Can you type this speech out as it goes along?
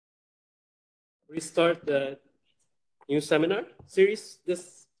restart the new seminar series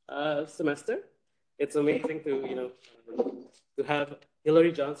this semester. It's amazing to to have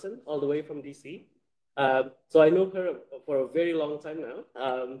Hillary Johnson all the way from DC. So I know her for a very long time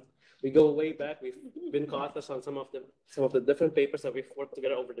now. We go way back. We've been co-authors on some of the different papers that we've worked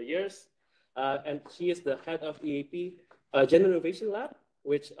together over the years. And she is the head of EAP Gender Innovation Lab,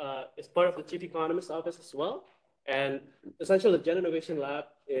 which is part of the Chief Economist's office as well. And essentially, the Gender Innovation Lab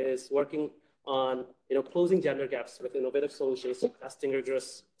is working on closing gender gaps with innovative solutions, testing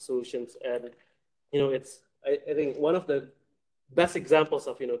rigorous solutions, and it's I think one of the best examples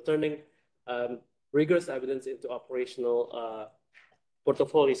of turning rigorous evidence into operational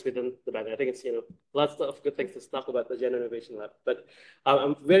portfolios within the bank. I think it's lots of good things to talk about the Gender Innovation Lab. But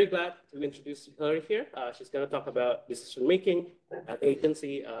I'm very glad to introduce Hillary here. She's going to talk about decision making at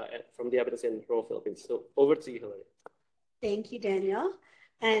agency from the Evidence in Rural Philippines. So over to you, Hillary. Thank you, Daniel.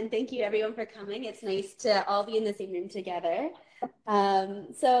 And thank you everyone for coming. It's nice to all be in the same room together.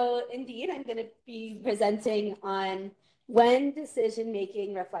 So indeed, I'm going to be presenting on when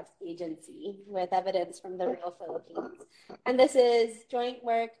decision-making reflects agency with evidence from the real Philippines. And this is joint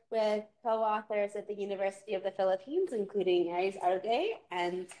work with co-authors at the University of the Philippines, including Aries Arge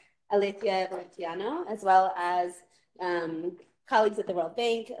and Alethea Valenciano, as well as colleagues at the World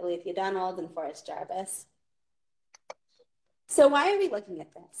Bank, Alethea Donald and Forrest Jarvis. So why are we looking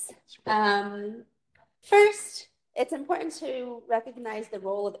at this? First, it's important to recognize the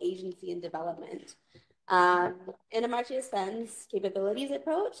role of agency in development. In Amartya Sen's capabilities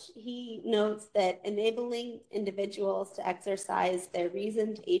approach, he notes that enabling individuals to exercise their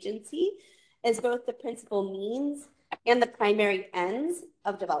reasoned agency is both the principal means and the primary ends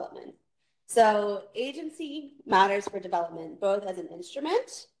of development. So agency matters for development, both as an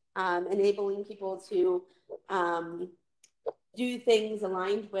instrument, enabling people to do things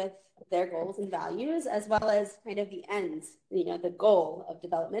aligned with their goals and values, as well as kind of the ends. The goal of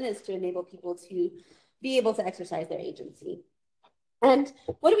development is to enable people to be able to exercise their agency. And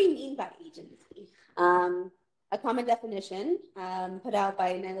what do we mean by agency? A common definition put out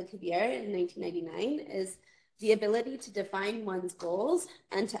by Naila Kabeer in 1999 is the ability to define one's goals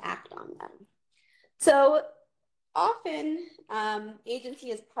and to act on them. So often,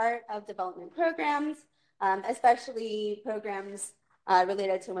 agency is part of development programs, especially programs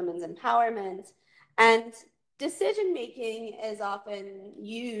related to women's empowerment. And decision-making is often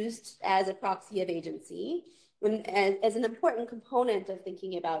used as a proxy of agency, as an important component of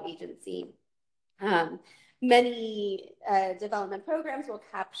thinking about agency. Many development programs will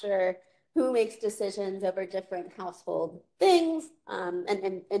capture who makes decisions over different household things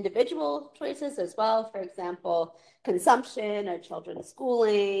and individual choices as well. For example, consumption or children's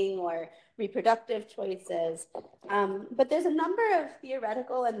schooling or reproductive choices. But there's a number of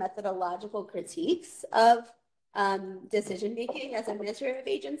theoretical and methodological critiques of decision-making as a measure of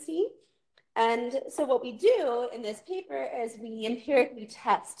agency. And so what we do in this paper is we empirically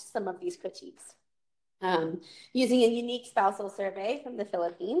test some of these critiques using a unique spousal survey from the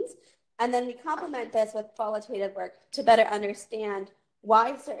Philippines. And then we complement this with qualitative work to better understand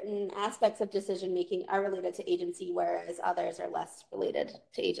why certain aspects of decision-making are related to agency, whereas others are less related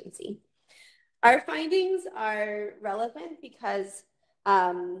to agency. Our findings are relevant because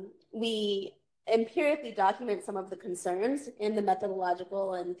we empirically document some of the concerns in the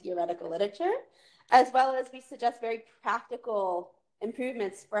methodological and theoretical literature, as well as we suggest very practical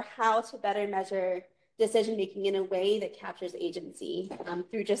improvements for how to better measure decision-making in a way that captures agency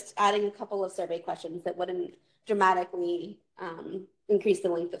through just adding a couple of survey questions that wouldn't dramatically increase the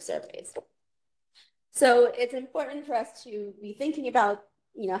length of surveys. So it's important for us to be thinking about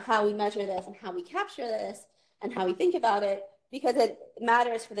how we measure this and how we capture this and how we think about it, because it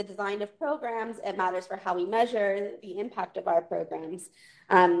matters for the design of programs, it matters for how we measure the impact of our programs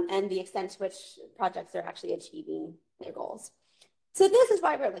and the extent to which projects are actually achieving their goals. So this is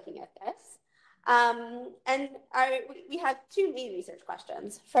why we're looking at this. And we have two main research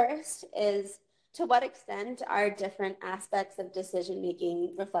questions. First is, to what extent are different aspects of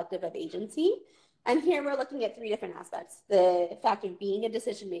decision-making reflective of agency? And here we're looking at three different aspects: the fact of being a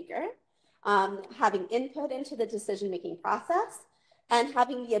decision maker, having input into the decision-making process, and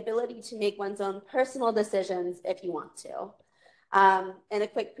having the ability to make one's own personal decisions if you want to. And a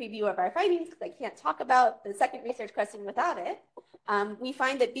quick preview of our findings, because I can't talk about the second research question without it. We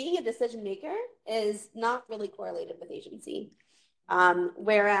find that being a decision maker is not really correlated with agency,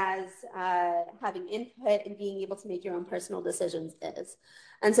 whereas having input and being able to make your own personal decisions is.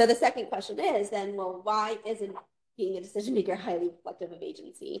 And so the second question is then, well, why isn't being a decision maker highly reflective of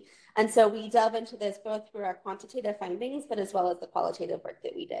agency? And so we delve into this both through our quantitative findings, but as well as the qualitative work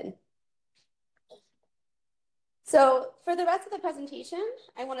that we did. So for the rest of the presentation,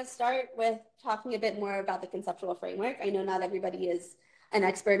 I want to start with talking a bit more about the conceptual framework. I know not everybody is an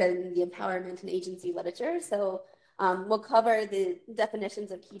expert in the empowerment and agency literature, so we'll cover the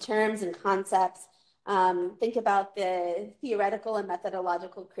definitions of key terms and concepts, think about the theoretical and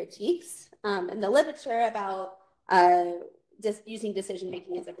methodological critiques in the literature about just using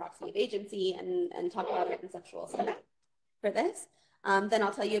decision-making as a proxy of agency, and talk about our conceptual setup for this. Then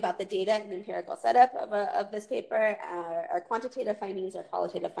I'll tell you about the data and empirical setup of this paper, our quantitative findings, our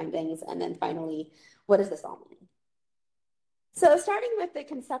qualitative findings, and then finally, what does this all mean? So starting with the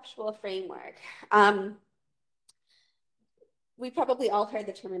conceptual framework, we probably all heard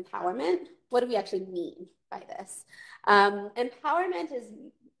the term empowerment. What do we actually mean by this? Empowerment is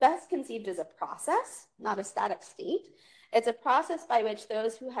best conceived as a process, not a static state. It's a process by which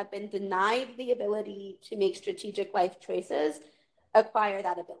those who have been denied the ability to make strategic life choices acquire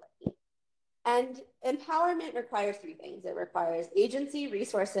that ability. And empowerment requires three things. It requires agency,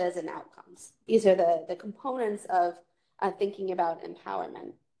 resources, and outcomes. These are the components of thinking about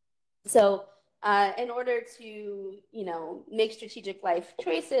empowerment. So in order to, make strategic life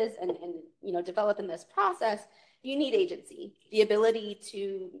choices and develop in this process, you need agency, the ability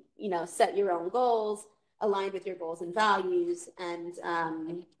to, set your own goals, aligned with your goals and values, and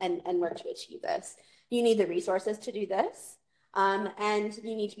work to achieve this. You need the resources to do this, and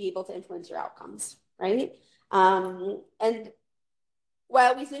you need to be able to influence your outcomes, right? And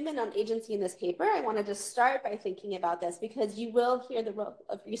while we zoom in on agency in this paper, I wanted to start by thinking about this because you will hear the role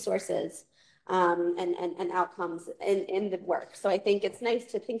of resources and outcomes in the work. So I think it's nice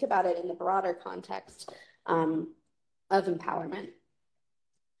to think about it in the broader context of empowerment.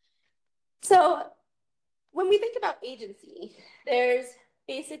 So when we think about agency, there's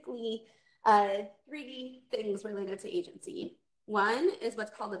basically three things related to agency. One is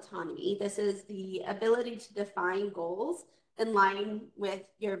what's called autonomy. This is the ability to define goals in line with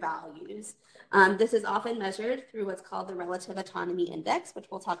your values. This is often measured through what's called the Relative Autonomy Index, which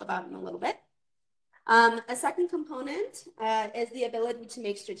we'll talk about in a little bit. A second component is the ability to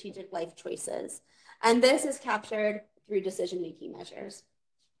make strategic life choices. And this is captured through decision-making measures.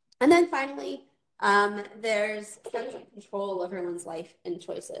 And then finally, there's sense of control over one's life and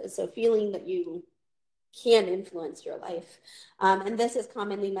choices. So feeling that you can influence your life. And this is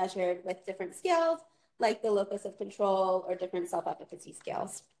commonly measured with different scales, like the locus of control or different self-efficacy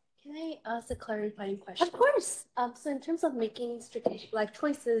scales. Can I ask a clarifying question? Of course. So in terms of making strategic life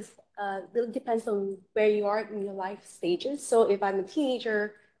choices, it depends on where you are in your life stages. So if I'm a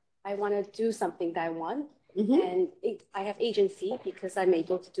teenager, I want to do something that I want, and I have agency because I'm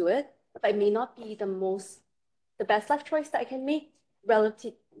able to do it, but it may not be the best life choice that I can make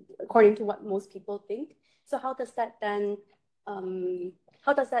relative according to what most people think. So how does that then,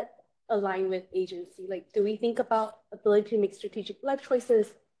 how does that align with agency? Like, do we think about ability to make strategic life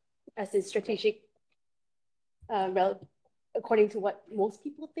choices as a strategic, according to what most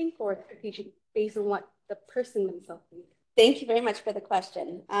people think, or strategic based on what the person themselves thinks? Thank you very much for the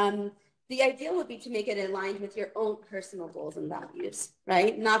question. The ideal would be to make it aligned with your own personal goals and values,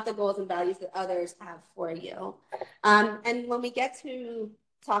 right? Not the goals and values that others have for you. And when we get to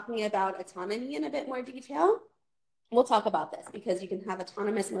talking about autonomy in a bit more detail, we'll talk about this because you can have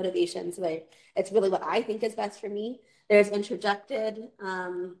autonomous motivations where it's really what I think is best for me. There's introjected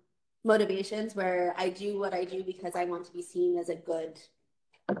motivations where I do what I do because I want to be seen as a good,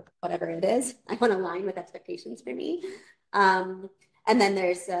 whatever it is. I want to align with expectations for me. And then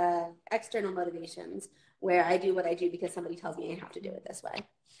there's external motivations where I do what I do because somebody tells me I have to do it this way.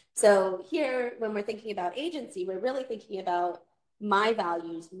 So here, when we're thinking about agency, we're really thinking about my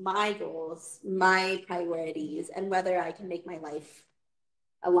values, my goals, my priorities, and whether I can make my life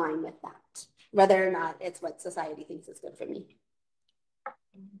align with that, whether or not it's what society thinks is good for me.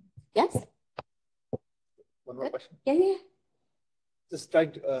 Yes? One more question. Yeah. Just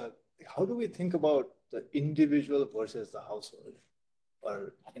trying to, how do we think about the individual versus the household?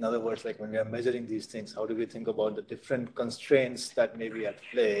 Or in other words, like when we are measuring these things, how do we think about the different constraints that may be at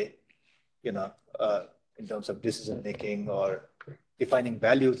play, in terms of decision making, or defining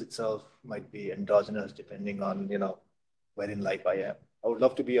values itself might be endogenous depending on, where in life I am. I would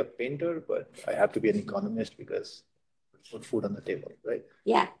love to be a painter, but I have to be an economist because put food on the table, right?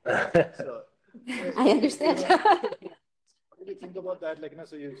 Yeah. So, I understand. What do you think about that? Like,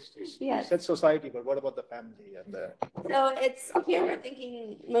 so you Yes. said society, but what about the family and the? So it's here we're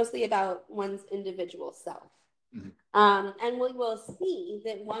thinking mostly about one's individual self. And we will see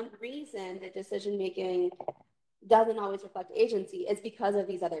that one reason that decision making doesn't always reflect agency is because of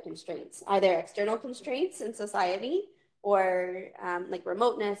these other constraints, either external constraints in society or like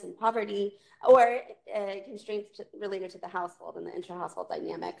remoteness and poverty, or constraints related to the household and the intra-household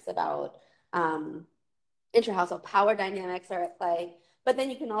dynamics about intra-household power dynamics are at play. But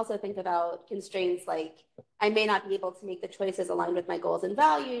then you can also think about constraints like I may not be able to make the choices aligned with my goals and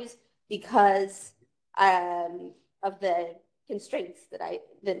values because of the constraints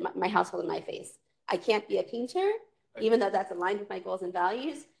that my household and I face. I can't be a painter, even though that's aligned with my goals and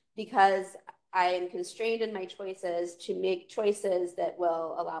values, because I am constrained in my choices to make choices that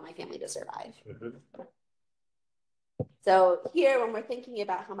will allow my family to survive. Mm-hmm. So here, when we're thinking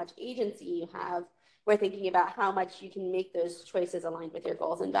about how much agency you have, we're thinking about how much you can make those choices aligned with your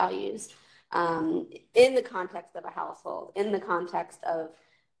goals and values in the context of a household, in the context of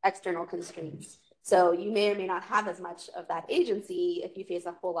external constraints. So you may or may not have as much of that agency if you face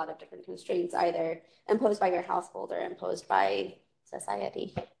a whole lot of different constraints, either imposed by your household or imposed by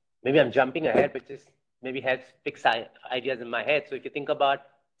society. Maybe I'm jumping ahead, but just maybe helps fix ideas in my head. So if you think about,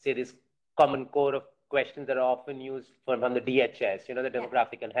 say, this common core of questions that are often used from the DHS, the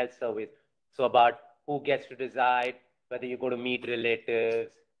Demographic and Health Surveys. So about who gets to decide, whether you go to meet relatives,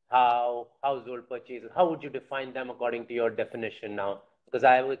 how, household purchases, how would you define them according to your definition now? Because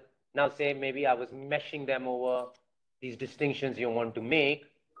I would now say maybe I was meshing them over these distinctions you want to make.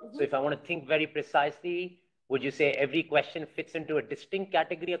 Mm-hmm. So if I want to think very precisely, would you say every question fits into a distinct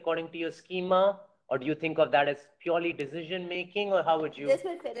category according to your schema? Or do you think of that as purely decision making, or how would you? This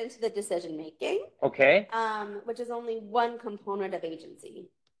would fit into the decision making. Okay. Which is only one component of agency.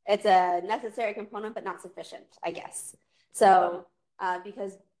 It's a necessary component, but not sufficient, I guess. So,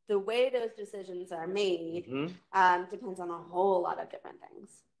 because the way those decisions are made mm-hmm. Depends on a whole lot of different things,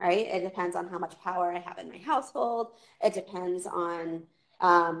 right? It depends on how much power I have in my household. It depends on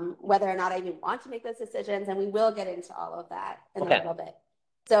whether or not I even want to make those decisions. And we will get into all of that in a little bit.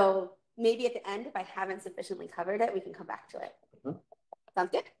 So maybe at the end, if I haven't sufficiently covered it, we can come back to it. Mm-hmm. Sounds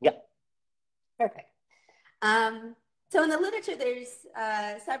good? Yeah. Perfect. So in the literature, there's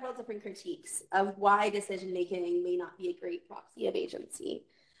several different critiques of why decision-making may not be a great proxy of agency.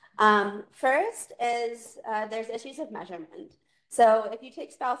 First is there's issues of measurement. So if you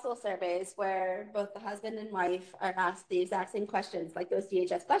take spousal surveys where both the husband and wife are asked the exact same questions, like those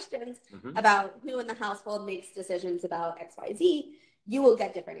DHS questions mm-hmm. about who in the household makes decisions about XYZ, you will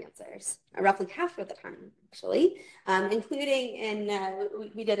get different answers, roughly half of the time, actually, including in,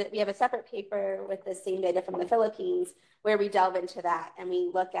 we have a separate paper with the same data from the Philippines where we delve into that and we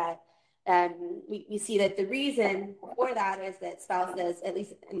look at, we see that the reason for that is that spouses, at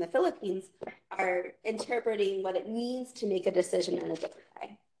least in the Philippines, are interpreting what it means to make a decision in a different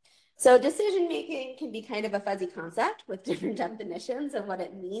way. So decision-making can be kind of a fuzzy concept with different definitions of what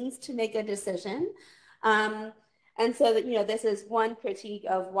it means to make a decision. And so that, this is one critique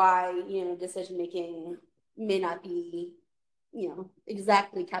of why, decision-making may not be,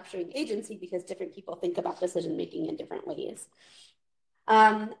 exactly capturing agency because different people think about decision-making in different ways.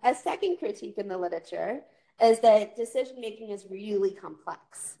 A second critique in the literature is that decision-making is really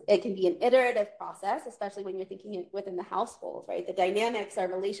complex. It can be an iterative process, especially when you're thinking within the household, right? The dynamics are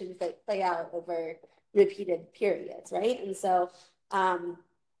relations that play out over repeated periods, right? And so,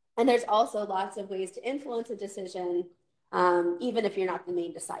 and there's also lots of ways to influence a decision, even if you're not the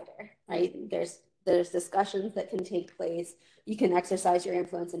main decider, right? There's discussions that can take place. You can exercise your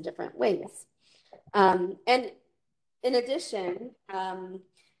influence in different ways. And in addition,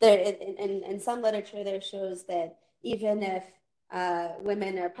 in some literature, there shows that even if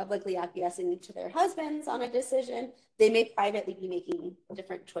women are publicly acquiescing to their husbands on a decision, they may privately be making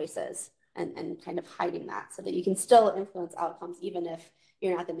different choices and kind of hiding that so that you can still influence outcomes even if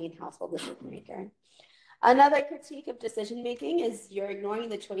you're not the main household decision maker. Another critique of decision-making is you're ignoring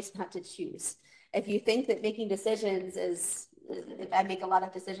the choice not to choose. If you think that making decisions if I make a lot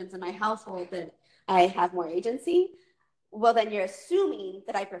of decisions in my household, that I have more agency, well, then you're assuming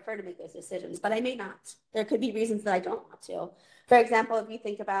that I prefer to make those decisions, but I may not. There could be reasons that I don't want to. For example, if you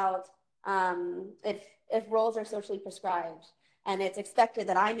think about if roles are socially prescribed and it's expected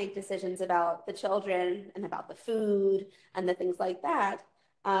that I make decisions about the children and about the food and the things like that,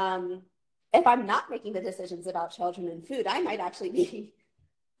 if I'm not making the decisions about children and food, I might actually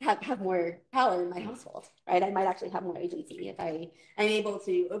have more power in my household, right? I might actually have more agency if I'm able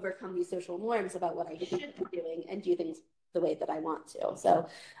to overcome these social norms about what I should be doing and do things the way that I want to. So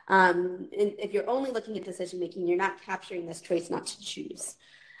if you're only looking at decision-making, you're not capturing this choice not to choose.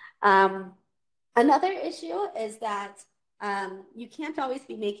 Another issue is that you can't always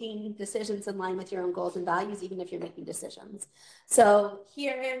be making decisions in line with your own goals and values, even if you're making decisions. So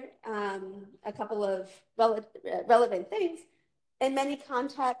here, a couple of relevant things. In many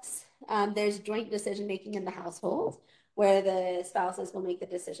contexts, there's joint decision-making in the household where the spouses will make the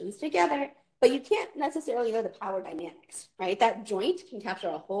decisions together, but you can't necessarily know the power dynamics, right? That joint can capture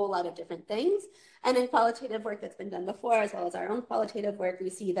a whole lot of different things. And in qualitative work that's been done before, as well as our own qualitative work, we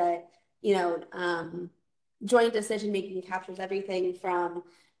see that, joint decision making captures everything from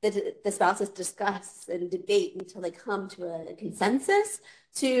the spouses discuss and debate until they come to a consensus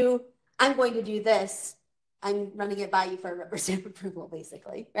to, I'm going to do this, I'm running it by you for a rubber stamp approval,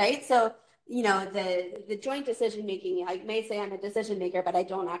 basically, right? So, the joint decision making, I may say I'm a decision maker, but I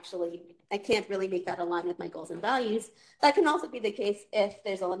can't really make that align with my goals and values. That can also be the case if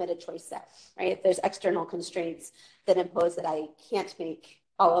there's a limited choice set, right? If there's external constraints that impose that I can't make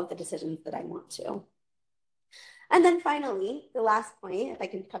all of the decisions that I want to. And then finally, the last point, if I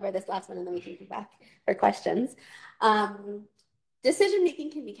can cover this last one and then we can come back for questions.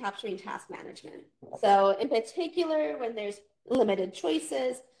 Decision-making can be capturing task management. So in particular, when there's limited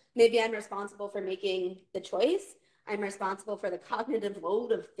choices, maybe I'm responsible for making the choice. I'm responsible for the cognitive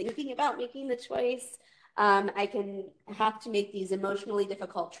load of thinking about making the choice. I can have to make these emotionally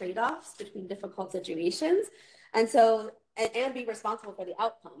difficult trade-offs between difficult situations. And so, and be responsible for the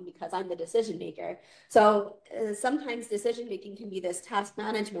outcome because I'm the decision maker. So sometimes decision making can be this task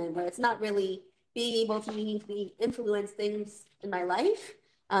management where it's not really being able to meaningfully influence things in my life,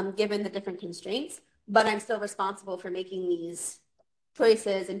 given the different constraints, but I'm still responsible for making these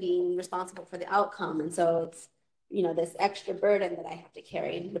choices and being responsible for the outcome. And so it's, this extra burden that I have to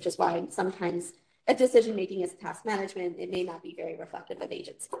carry, which is why sometimes if decision making is task management, it may not be very reflective of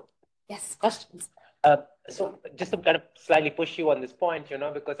agency. Yes, questions? So just to kind of slightly push you on this point,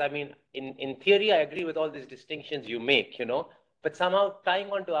 because I mean, in theory, I agree with all these distinctions you make, but somehow tying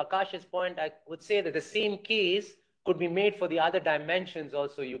on to Akash's point, I would say that the same case could be made for the other dimensions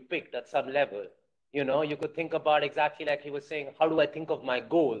also you picked at some level. You could think about exactly like he was saying, how do I think of my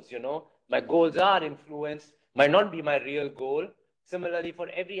goals? My goals are influenced, might not be my real goal. Similarly, for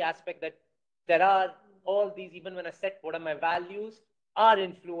every aspect that there are all these, even when I set what are my values, are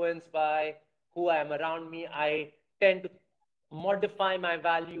influenced by who I am around me. I tend to modify my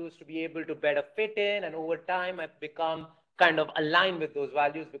values to be able to better fit in. And over time, I've become kind of aligned with those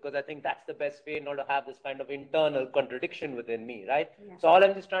values because I think that's the best way not to have this kind of internal contradiction within me, right? Yeah. So all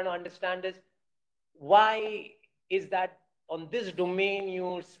I'm just trying to understand is why is that on this domain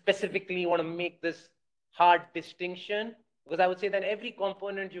you specifically want to make this hard distinction? Because I would say that every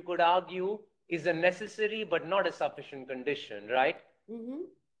component you could argue is a necessary but not a sufficient condition, right?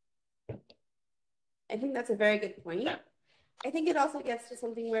 Mm-hmm. I think that's a very good point. I think it also gets to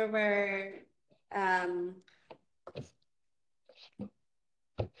something where we're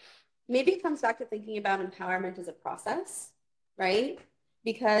maybe it comes back to thinking about empowerment as a process, right?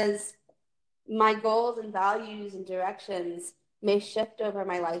 Because my goals and values and directions may shift over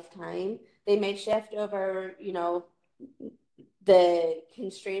my lifetime. They may shift over, the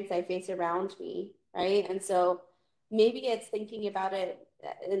constraints I face around me, right? And so maybe it's thinking about it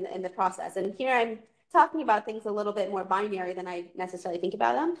in the process. And here I'm talking about things a little bit more binary than I necessarily think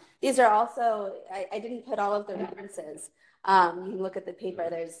about them. These are also, I didn't put all of the references. You can look at the paper,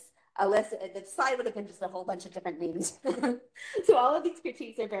 there's a list, the slide would have been just a whole bunch of different names. So all of these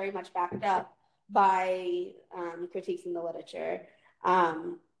critiques are very much backed up by critiques in the literature.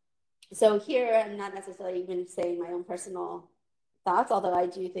 So here I'm not necessarily even saying my own personal thoughts, although I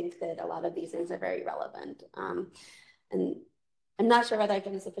do think that a lot of these things are very relevant. And I'm not sure whether I've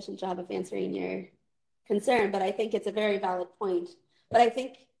done a sufficient job of answering your concern, but I think it's a very valid point. But I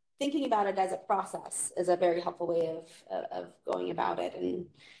think thinking about it as a process is a very helpful way of going about it and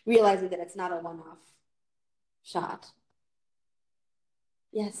realizing that it's not a one-off shot.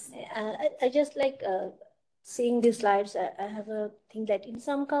 Yes. I just like seeing these slides. I have a thing that in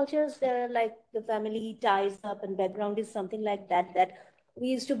some cultures, there are like the family ties up and background is something like that, that we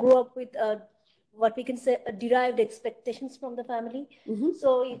used to grow up with what we can say derived expectations from the family. Mm-hmm.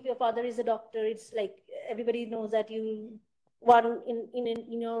 So if your father is a doctor, it's like everybody knows that you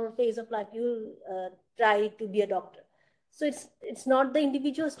in your phase of life, you try to be a doctor. So it's not the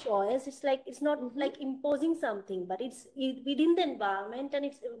individual's choice. It's like, it's not mm-hmm. like imposing something, but it's within the environment,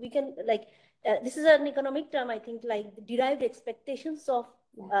 and we can like, this is an economic term, I think, like the derived expectations of,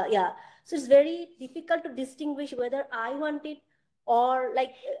 yeah. So it's very difficult to distinguish whether I want it or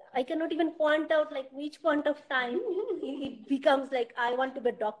like, I cannot even point out like which point of time it becomes like, I want to be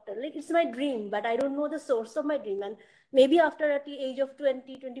a doctor. Like it's my dream, but I don't know the source of my dream. And maybe after at the age of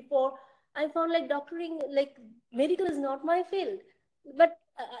 20, 24, I found like doctoring, like medical is not my field, but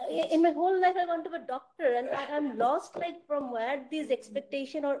in my whole life, I want to be a doctor, and I'm lost like from where this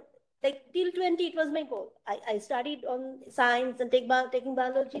expectation, or like till 20, it was my goal. I studied on science and taking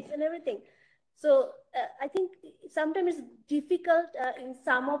biology and everything. So I think sometimes it's difficult in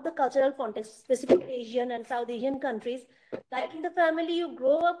some of the cultural contexts, specifically Asian and South Asian countries, like in the family, you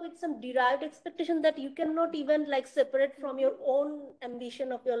grow up with some derived expectation that you cannot even like separate from your own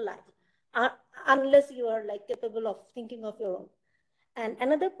ambition of your life, unless you are like capable of thinking of your own. And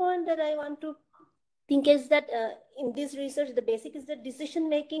another point that I want to think is that in this research, the basic is that decision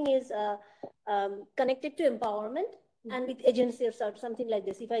making is connected to empowerment and with agency or something like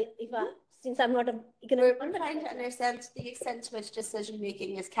this. Since I'm not a economic, we're trying to understand the extent to which decision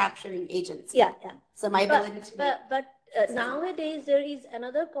making is capturing agency. Yeah. So my ability to but nowadays there is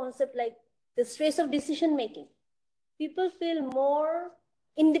another concept like the stress of decision making. People feel more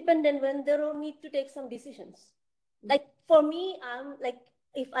independent when they don't need to take some decisions. Like for me, I'm like,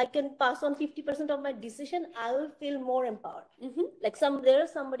 if I can pass on 50% of my decision, I will feel more empowered. Like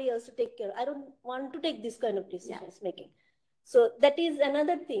there's somebody else to take care. I don't want to take this kind of decisions making. So that is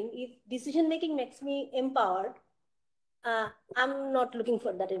another thing. If decision making makes me empowered, I'm not looking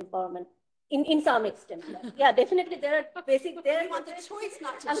for that empowerment in some extent. Yeah, definitely there are basic. There want the choice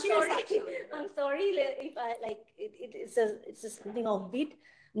not to I'm choose. sorry. Actually. I'm sorry if I like it's just something offbeat.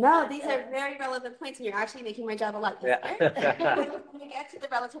 No, these are very relevant points, and you're actually making my job a lot easier. When we get to the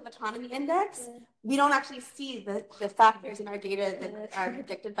relative autonomy index, we don't actually see the factors in our data that are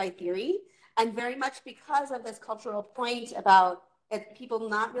predicted by theory. And very much because of this cultural point about people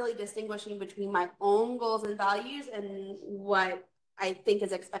not really distinguishing between my own goals and values and what I think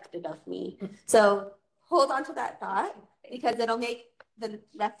is expected of me. So hold on to that thought, because it'll make the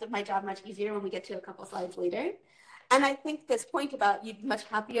rest of my job much easier when we get to a couple slides later. And I think this point about you'd be much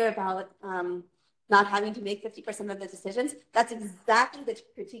happier about not having to make 50% of the decisions, that's exactly the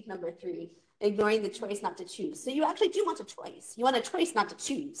critique number 3, ignoring the choice not to choose. So you actually do want a choice. You want a choice not to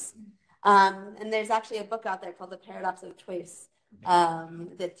choose. And there's actually a book out there called The Paradox of Choice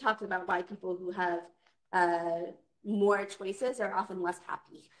that talks about why people who have more choices are often less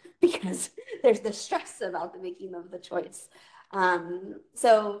happy, because there's the stress about the making of the choice.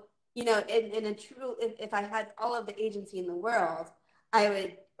 So, you know, in a true, if I had all of the agency in the world, I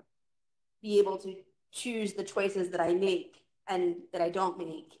would be able to choose the choices that I make and that I don't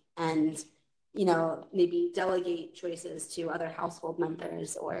make, and you know, maybe delegate choices to other household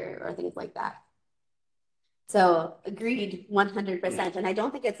members or things like that. So agreed 100%. And I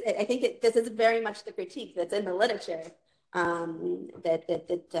don't think I think this is very much the critique that's in the literature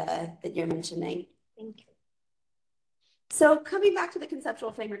that you're mentioning. Thank you. So coming back to the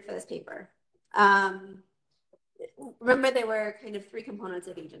conceptual framework for this paper, remember there were kind of 3 components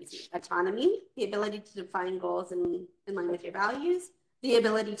of agency: autonomy, the ability to define goals in line with your values, the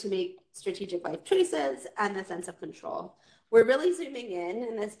ability to make strategic life choices, and the sense of control. We're really zooming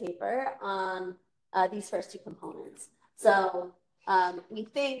in this paper on these first 2 components. So we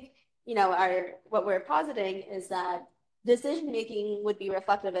think, you know, what we're positing is that decision-making would be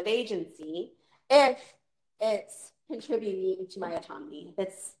reflective of agency if it's contributing to my autonomy, if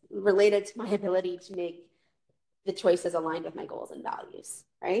it's related to my ability to make the choices aligned with my goals and values,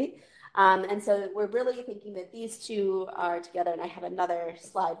 right? And so we're really thinking that these 2 are together, and I have another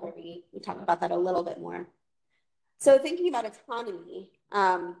slide where we talk about that a little bit more. So thinking about autonomy,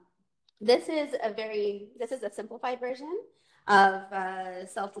 this is a simplified version of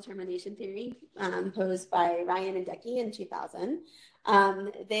self-determination theory posed by Ryan and Decky in 2000.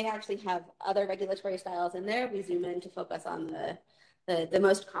 They actually have other regulatory styles in there. We zoom in to focus on the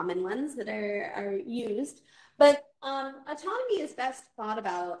most common ones that are used. But autonomy is best thought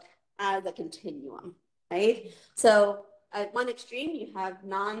about as a continuum, right? So at one extreme, you have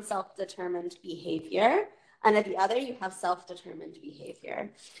non-self-determined behavior, and at the other, you have self-determined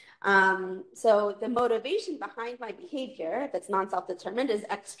behavior. So the motivation behind my behavior that's non-self-determined is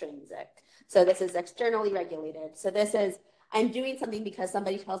extrinsic. So this is externally regulated. So this is, I'm doing something because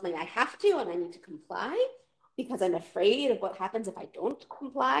somebody tells me I have to and I need to comply, because I'm afraid of what happens if I don't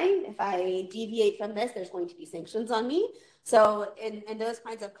comply. If I deviate from this, there's going to be sanctions on me. So in those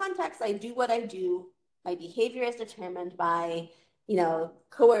kinds of contexts, I do what I do. My behavior is determined by, you know,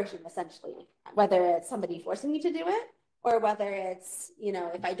 coercion, essentially, whether it's somebody forcing me to do it, or whether it's, you know,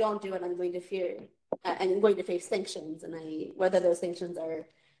 if I don't do it, I'm going to face sanctions, and whether those sanctions are,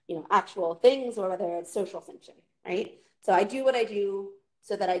 you know, actual things or whether it's social sanction, right? So I do what I do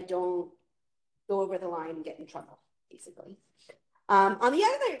so that I don't go over the line and get in trouble, basically. On the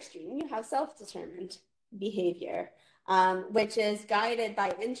other extreme, you have self-determined behavior, which is guided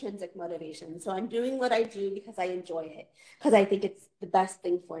by intrinsic motivation. So I'm doing what I do because I enjoy it, because I think it's the best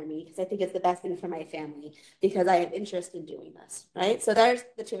thing for me, because I think it's the best thing for my family, because I have interest in doing this, right? So there's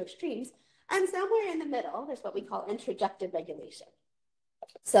the 2 extremes. And somewhere in the middle, there's what we call introjective regulation.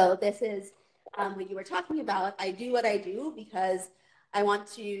 So this is what you were talking about, I do what I do because I want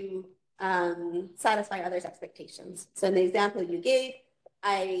to satisfy others' expectations. So in the example you gave,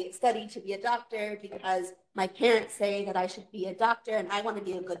 I studied to be a doctor because my parents say that I should be a doctor and I want to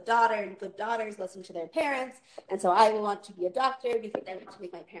be a good daughter, and good daughters listen to their parents. And so I want to be a doctor because I want to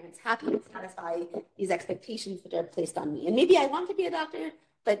make my parents happy and satisfy these expectations that are placed on me. And maybe I want to be a doctor,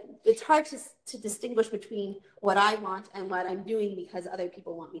 but it's hard to distinguish between what I want and what I'm doing because other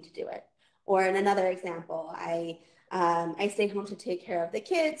people want me to do it. Or in another example, I stay home to take care of the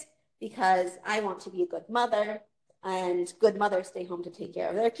kids because I want to be a good mother, and good mothers stay home to take care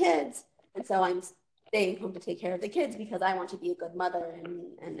of their kids. And so I'm staying home to take care of the kids because I want to be a good mother,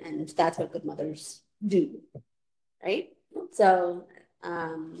 and that's what good mothers do, right? So,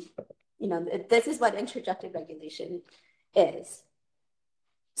 this is what interjected regulation is.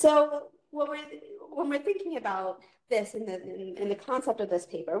 So when we're thinking about this in the concept of this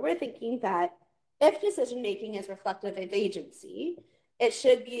paper, we're thinking that if decision-making is reflective of agency, it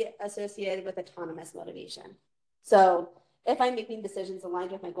should be associated with autonomous motivation. So if I'm making decisions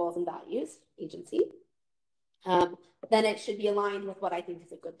aligned with my goals and values, agency, then it should be aligned with what I think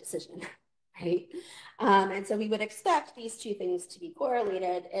is a good decision, right? And so we would expect these two things to be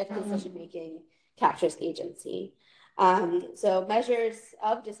correlated if decision-making captures agency. So measures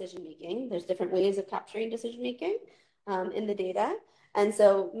of decision-making, there's different ways of capturing decision-making in the data. And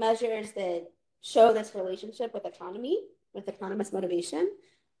so measures that show this relationship with autonomy, with autonomous motivation,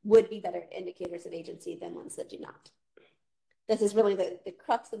 would be better indicators of agency than ones that do not. This is really the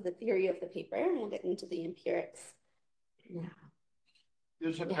crux of the theory of the paper, and we'll get into the empirics now.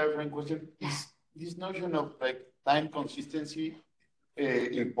 There's a clarifying question. Is this notion of like time consistency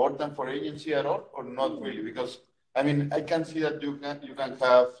important for agency at all, or not really? Because I mean, I can see that you can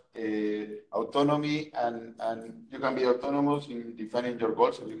have autonomy and you can be autonomous in defining your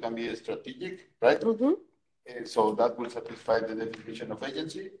goals, and you can be strategic, right? Mm-hmm. So that will satisfy the definition of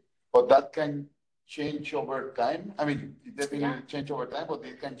agency, but that can change over time. I mean, it definitely change over time, but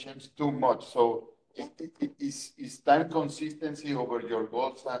it can change too much. So is time consistency over your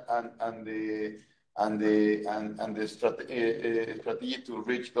goals and the strategy to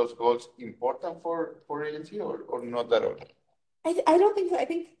reach those goals important for agency or not at all? I don't think so. I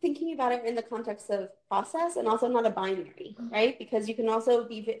think thinking about it in the context of process and also not a binary, right? Because you can also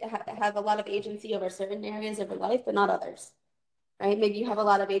have a lot of agency over certain areas of your life, but not others, right? Maybe you have a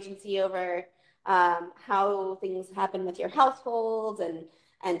lot of agency over how things happen with your household and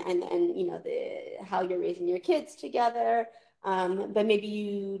how you're raising your kids together. But maybe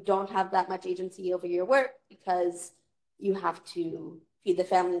you don't have that much agency over your work because you have to feed the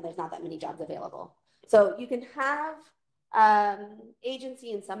family and there's not that many jobs available. So you can have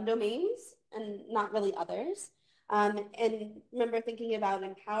agency in some domains and not really others. And remember thinking about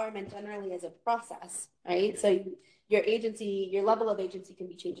empowerment generally as a process, right? So your agency, your level of agency can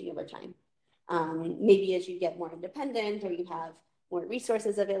be changing over time. Maybe as you get more independent or you have more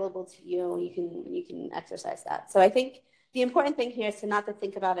resources available to you, you can exercise that. So I think the important thing here is to not to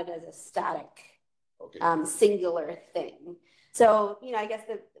think about it as a static, singular thing. So, I guess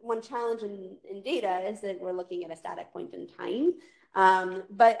the one challenge in data is that we're looking at a static point in time.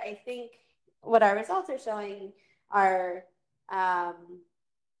 But I think what our results are showing are, helping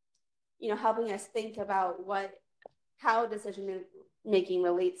us think about how decision making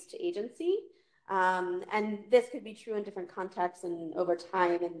relates to agency. And this could be true in different contexts and over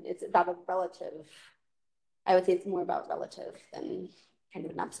time, and it's about a relative. I would say it's more about relative than kind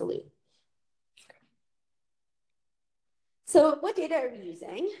of an absolute. So what data are we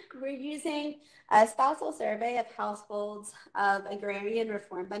using? We're using a spousal survey of households of agrarian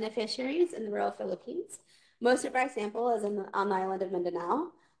reform beneficiaries in the rural Philippines. Most of our sample is on the island of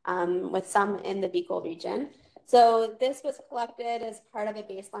Mindanao, with some in the Bicol region. So this was collected as part of a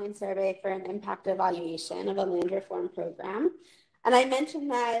baseline survey for an impact evaluation of a land reform program. And I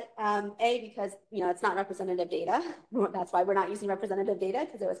mentioned that, because, it's not representative data. That's why we're not using representative data,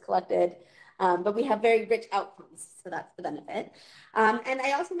 because it was collected, but we have very rich outcomes, so that's the benefit. And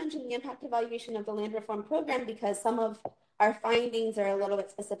I also mentioned the impact evaluation of the land reform program because some of our findings are a little bit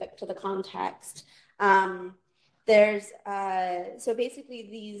specific to the context. So basically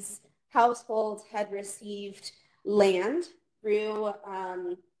these households had received land through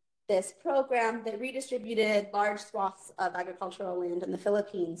this program that redistributed large swaths of agricultural land in the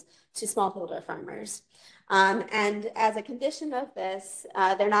Philippines to smallholder farmers. And as a condition of this,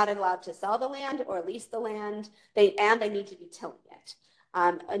 they're not allowed to sell the land or lease the land, they need to be tilling it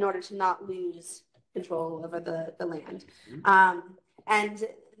in order to not lose control over the land. And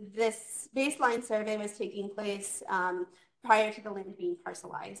this baseline survey was taking place prior to the land being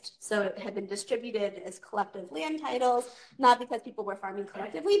parcelized. So it had been distributed as collective land titles, not because people were farming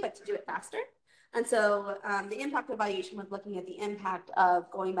collectively, but to do it faster. And so the impact evaluation was looking at the impact of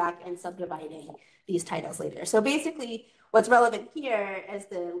going back and subdividing these titles later. So basically, what's relevant here is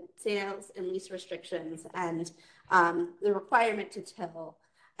the sales and lease restrictions and the requirement to till,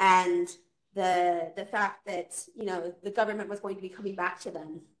 and the fact that the government was going to be coming back to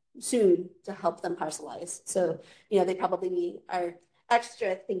them soon to help them parcelize. So they probably are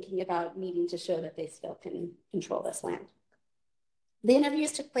extra thinking about needing to show that they still can control this land. The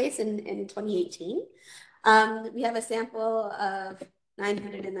interviews took place in 2018. We have a sample of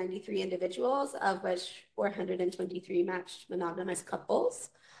 993 individuals, of which 423 matched monogamous couples.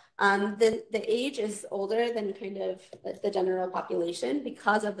 The age is older than kind of the general population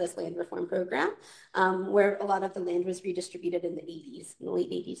because of this land reform program, where a lot of the land was redistributed in the 80s, in the late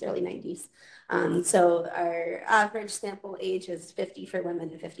 80s, early 90s. So our average sample age is 50 for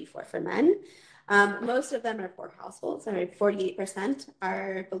women and 54 for men. Most of them are poor households. 48%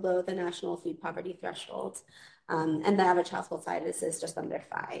 are below the national food poverty threshold. And the average household size is just under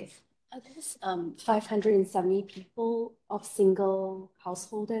 5. There's 570 people of single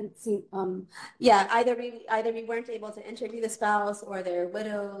household and yeah, either we weren't able to interview the spouse, or they're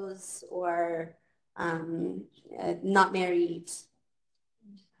widows, or not married.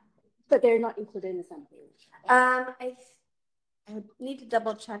 But they're not included in the sample. I would need to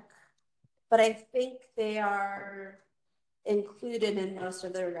double check, but I think they are included in most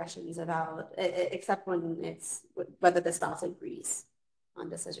of the regressions about, except when it's whether the spouse agrees on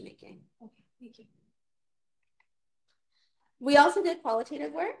decision making. Okay, thank you. We also did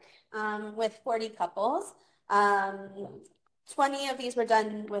qualitative work with 40 couples. 20 of these were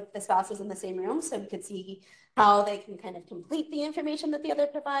done with the spouses in the same room, so we could see how they can kind of complete the information that the other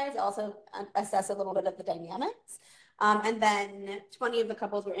provides, also assess a little bit of the dynamics. And then 20 of the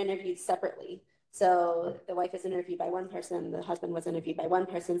couples were interviewed separately. So the wife is interviewed by one person, the husband was interviewed by one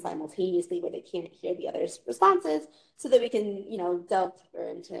person simultaneously, where they can't hear the other's responses, so that we can, delve deeper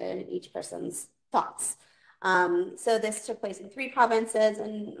into each person's thoughts. So this took place in 3 provinces,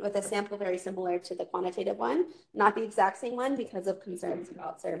 and with a sample very similar to the quantitative one, not the exact same one because of concerns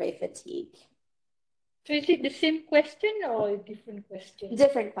about survey fatigue. So is it the same question or a different question?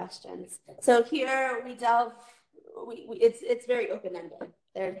 Different questions. So here we delve, it's very open-ended.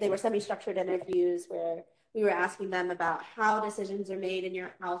 They were semi-structured interviews where we were asking them about how decisions are made in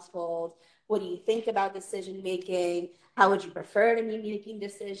your household. What do you think about decision making? How would you prefer to be making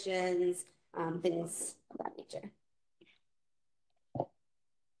decisions? Things of that nature.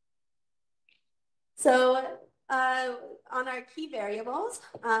 So on our key variables,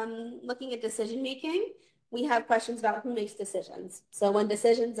 looking at decision making, we have questions about who makes decisions. So when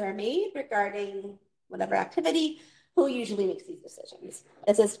decisions are made regarding whatever activity, who usually makes these decisions?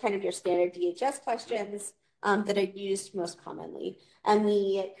 This is kind of your standard DHS questions that are used most commonly. And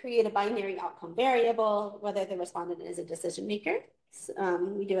we create a binary outcome variable, whether the respondent is a decision maker.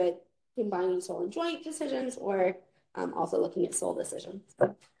 We do it combining sole and joint decisions, or also looking at sole decisions.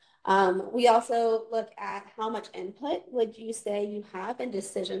 We also look at how much input would you say you have in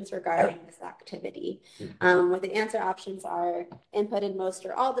decisions regarding this activity. Where the answer options are input in most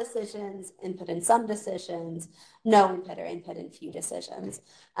or all decisions, input in some decisions, no input, or input in few decisions.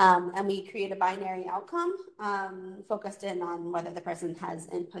 And we create a binary outcome focused in on whether the person has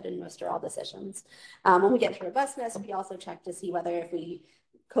input in most or all decisions. When we get to robustness, we also check to see whether if we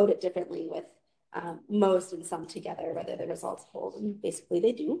code it differently with most and some together, whether the results hold, and basically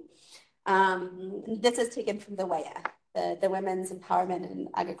they do. This is taken from the WEA, the Women's Empowerment and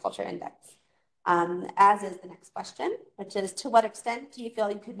Agriculture Index, as is the next question, which is, to what extent do you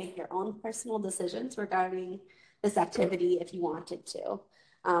feel you could make your own personal decisions regarding this activity if you wanted to?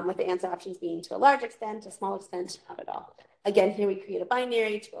 With the answer options being to a large extent, a small extent, not at all. Again, here we create a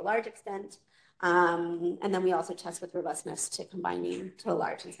binary to a large extent, and then we also test with robustness to combining to a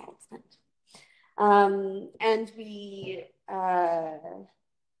large and small extent. And we,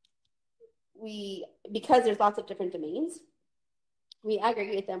 because there's lots of different domains, we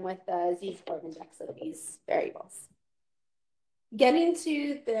aggregate them with the Z-score index of these variables. Getting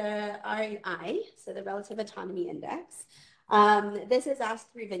to the RAI, so the Relative Autonomy Index, this is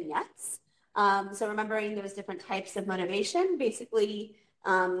asked through vignettes. So remembering those different types of motivation, basically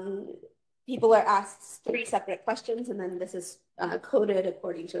people are asked 3 separate questions, and then this is coded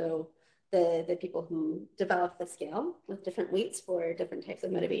according to the people who develop the scale with different weights for different types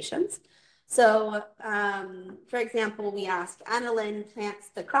of motivations. So, for example, we asked, Annalyn plants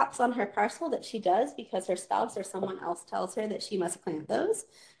the crops on her parcel that she does because her spouse or someone else tells her that she must plant those.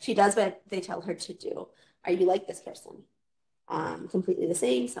 She does what they tell her to do. Are you like this person? completely the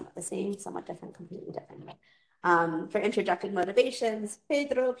same, somewhat different, completely different. For introduced motivations,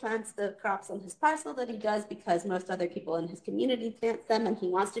 Pedro plants the crops on his parcel that he does because most other people in his community plant them, and he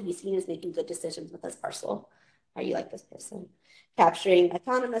wants to be seen as making good decisions with his parcel. Are you like this person? Capturing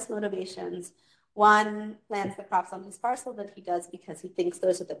autonomous motivations. One plants the crops on his parcel that he does because he thinks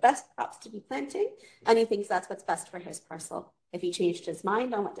those are the best crops to be planting, and he thinks that's what's best for his parcel. If he changed his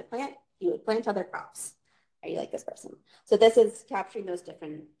mind on what to plant, he would plant other crops. Are you like this person? So this is capturing those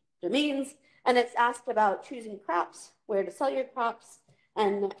different domains, and it's asked about choosing crops, where to sell your crops,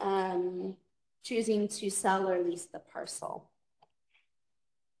 and choosing to sell or lease the parcel.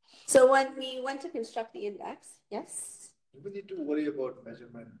 So when we went to construct the index, yes? We need to worry about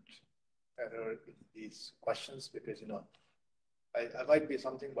measurement error in these questions because, I might be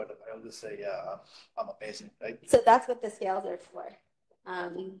something, but I always say, yeah, I'm amazing, right? So that's what the scales are for.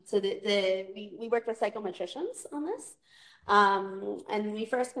 So we worked with psychometricians on this. And we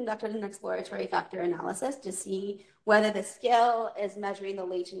first conducted an exploratory factor analysis to see whether the scale is measuring the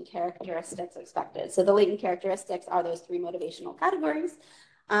latent characteristics expected. So the latent characteristics are those three motivational categories.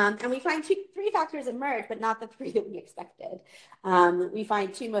 And we find three factors emerge, but not the three that we expected. We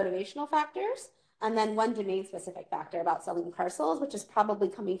find two motivational factors and then one domain-specific factor about selling parcels, which is probably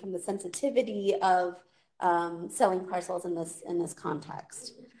coming from the sensitivity of selling parcels in this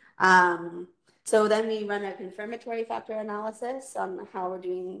context. So then we run a confirmatory factor analysis on how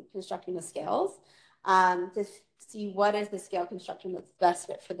we're constructing the scales to see what is the scale construction that's best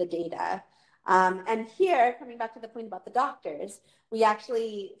fit for the data. And here, coming back to the point about the doctors, we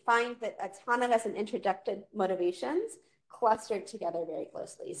actually find that autonomous and introduced motivations clustered together very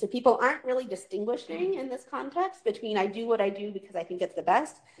closely. So people aren't really distinguishing in this context between I do what I do because I think it's the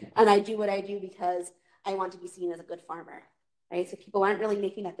best, and I do what I do because I want to be seen as a good farmer, right? So people aren't really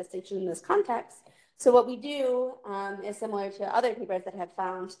making that distinction in this context. So what we do is similar to other papers that have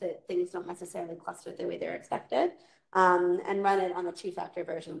found that things don't necessarily cluster the way they're expected, and run it on a two-factor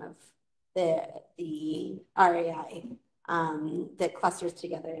version of the RAI that clusters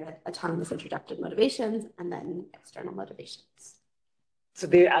together autonomous introductive motivations and then external motivations. So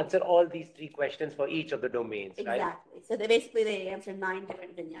they answer all these three questions for each of the domains, right? Exactly. So they answer 9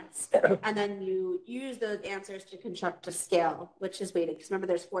 different vignettes. And then you use those answers to construct a scale, which is weighted. Because remember,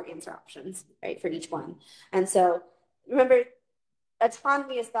 there's 4 answer options, right, for each one. And so remember,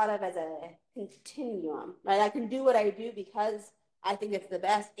 autonomy is thought of as a continuum, right? I can do what I do because I think it's the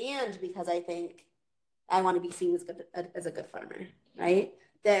best and because I think I want to be seen as a good farmer, right?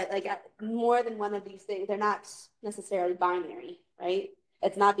 That like more than one of these things, they're not necessarily binary, right?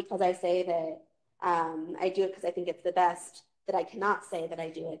 It's not because I say that I do it because I think it's the best that I cannot say that I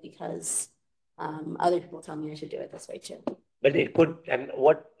do it because other people tell me I should do it this way too. But it could, and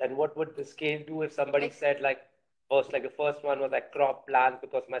what would the scale do if somebody said the first one was like crop plants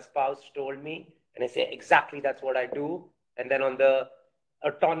because my spouse told me, and I say exactly that's what I do, and then on the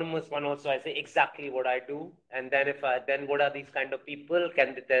autonomous one also I say exactly what I do, and then then what are these kind of people?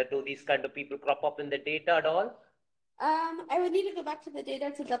 Do these kind of people crop up in the data at all? I would need to go back to the data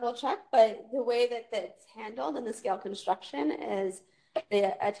to double check, but the way that it's handled in the scale construction is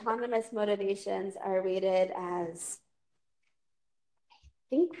the autonomous motivations are weighted as, I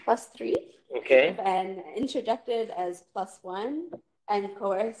think, +3. Okay. And introduced as +1 and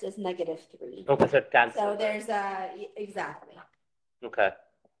coerced as -3. Okay, so it cancels. So there's exactly. Okay.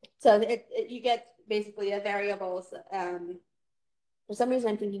 So you get basically a variables. For some reason,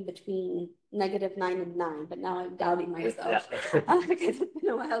 I'm thinking between -9 and 9, but now I'm doubting myself because it's been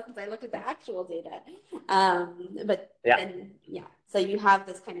a while since I looked at the actual data. So you have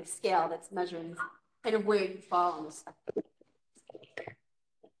this kind of scale that's measuring kind of where you fall on the spectrum.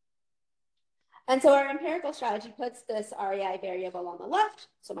 And so our empirical strategy puts this REI variable on the left,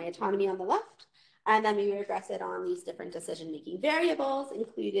 so my autonomy on the left, and then we regress it on these different decision-making variables,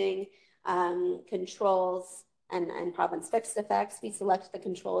 including controls and province fixed effects. We select the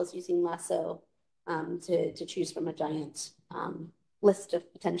controls using lasso to choose from a giant list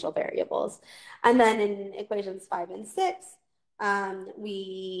of potential variables. And then in equations 5 and 6,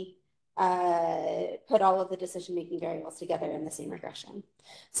 we put all of the decision-making variables together in the same regression.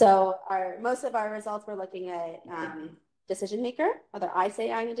 So most of our results were looking at decision maker, whether I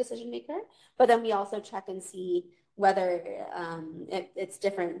say I'm a decision maker, but then we also check and see whether it's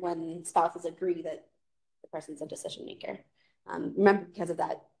different when spouses agree that the person's a decision maker. Remember, because of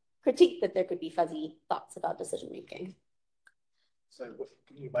that critique that there could be fuzzy thoughts about decision making. So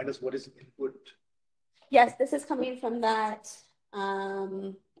can you remind us what is input? Yes, this is coming from that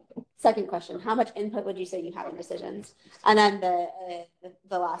second question. How much input would you say you have in decisions? And then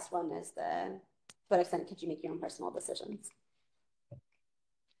the last one is to what extent could you make your own personal decisions?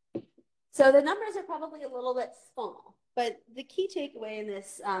 So the numbers are probably a little bit small, but the key takeaway in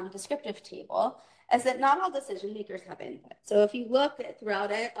this descriptive table is that not all decision makers have input. So if you look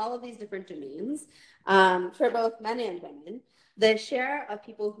throughout it, all of these different domains, for both men and women, the share of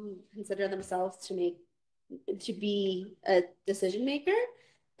people who consider themselves to be a decision maker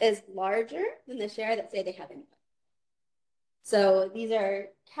is larger than the share that say they have input. So these are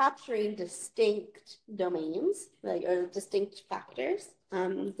capturing distinct domains, or distinct factors,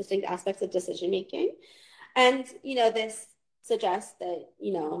 distinct aspects of decision making. And, this suggests that,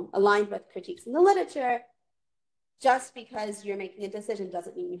 aligned with critiques in the literature, just because you're making a decision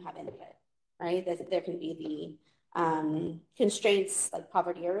doesn't mean you have input, right? There can be the constraints like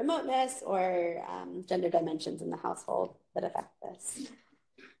poverty or remoteness or gender dimensions in the household that affect this.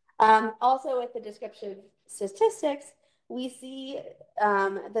 Also with the descriptive statistics, we see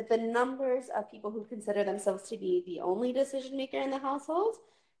that the numbers of people who consider themselves to be the only decision maker in the household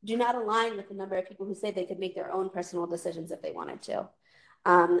do not align with the number of people who say they could make their own personal decisions if they wanted to.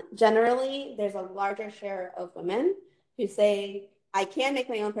 Generally, there's a larger share of women who say, I can make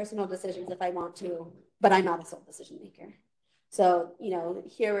my own personal decisions if I want to, but I'm not a sole decision maker. So,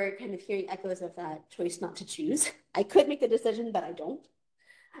 here we're kind of hearing echoes of that choice not to choose. I could make the decision, but I don't.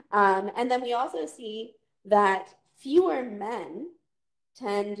 And then we also see that fewer men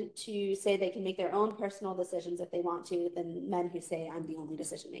tend to say they can make their own personal decisions if they want to than men who say I'm the only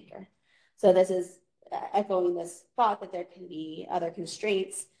decision maker. So this is echoing this thought that there can be other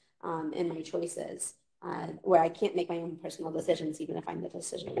constraints in my choices where I can't make my own personal decisions even if I'm the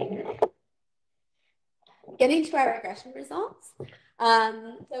decision maker. Getting to our regression results.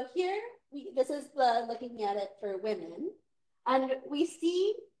 So here, this is looking at it for women. And we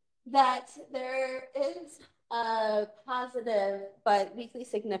see that there is a positive but weakly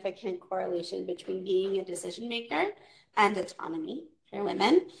significant correlation between being a decision maker and autonomy for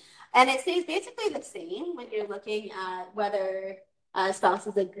women. And it stays basically the same when you're looking at whether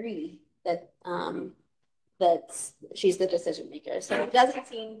spouses agree that she's the decision maker. So it doesn't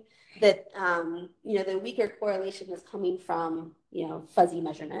seem that the weaker correlation is coming from fuzzy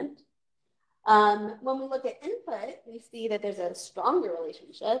measurement. When we look at input, we see that there's a stronger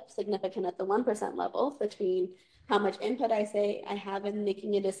relationship, significant at the 1% level, between how much input I say I have in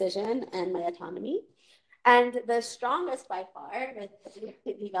making a decision and my autonomy. And the strongest by far, with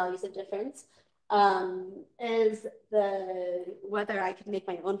p-values of difference, is whether I could make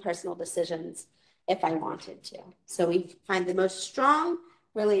my own personal decisions if I wanted to. So we find the most strong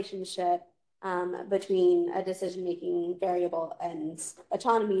relationship between a decision-making variable and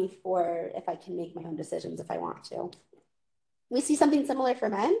autonomy for if I can make my own decisions if I want to. We see something similar for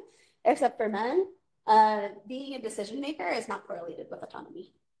men, except for men, being a decision maker is not correlated with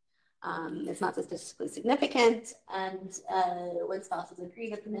autonomy. It's not statistically significant, and when spouses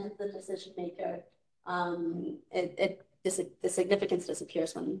agree that the man's the decision maker, the significance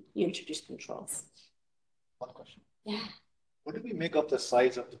disappears when you introduce controls. One question. Yeah. What do we make of the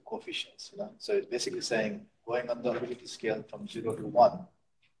size of the coefficients? So it's basically saying going on the ability scale from 0 to 1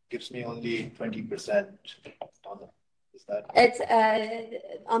 gives me only 20% autonomy. Is that?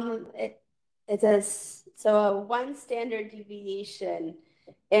 So a 1 standard deviation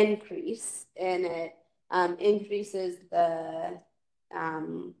increase in it increases the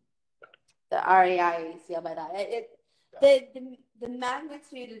RAI scale by that. The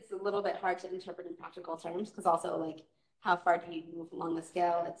magnitude is a little bit hard to interpret in practical terms because also how far do you move along the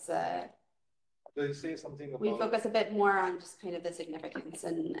scale? It's Does it say something about? We focus a bit more on just kind of the significance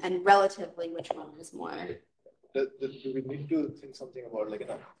and relatively which one is more. Do we need to think something about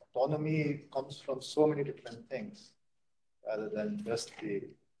autonomy comes from so many different things rather than just the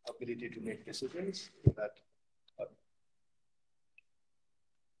ability to make decisions? Is that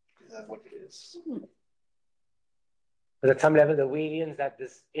what it is? But at some level, the variance that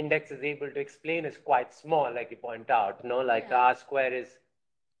this index is able to explain is quite small, like you point out. The R square is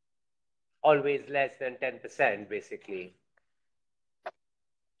always less than 10%, basically.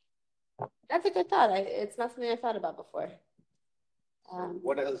 That's a good thought. It's not something I thought about before.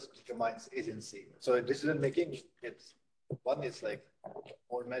 What else determines agency? So decision making, one is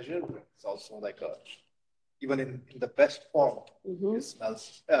more measured. It's also even in the best form,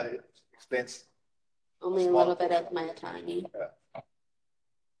 it explains only a little bit of my autonomy. Yeah.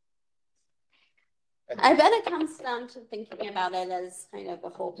 I bet it comes down to thinking about it as kind of a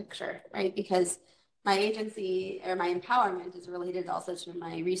whole picture, right? Because my agency or my empowerment is related also to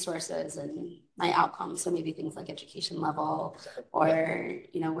my resources and my outcomes. So maybe things like education level or,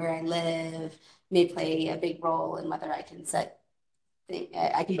 where I live may play a big role in whether I can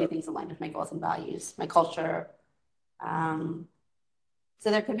do things aligned with my goals and values, my culture. So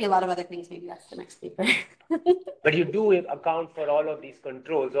there could be a lot of other things. Maybe that's the next paper. But you do account for all of these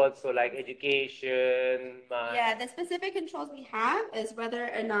controls also, like education. Yeah, the specific controls we have is whether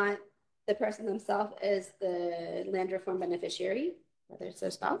or not the person themselves is the land reform beneficiary, whether it's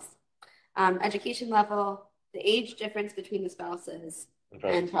their spouse, education level, the age difference between the spouses,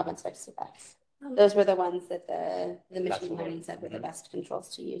 and province-based effects. Those were the ones that the machine learning said were the best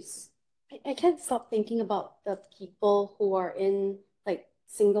controls to use. I can't stop thinking about the people who are in like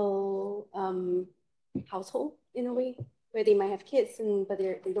single household in a way, where they might have kids but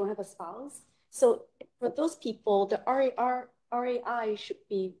they don't have a spouse. So for those people, the RAI should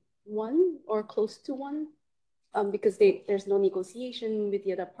be 1 or close to 1, because there's no negotiation with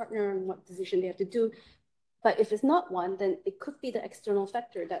the other partner on what decision they have to do. But if it's not 1, then it could be the external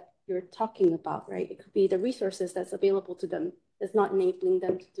factor that you're talking about, right? It could be the resources that's available to them that's not enabling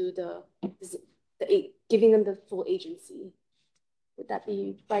them to do giving them the full agency. Would that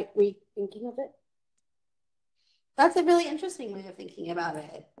be right way thinking of it? That's a really interesting way of thinking about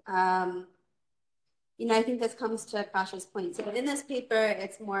it. I think this comes to Akasha's point. So in this paper,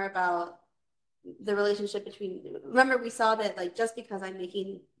 it's more about the relationship between, remember we saw that like just because I'm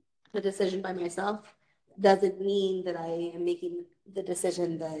making the decision by myself doesn't mean that I am making the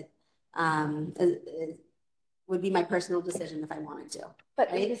decision that would be my personal decision if I wanted to.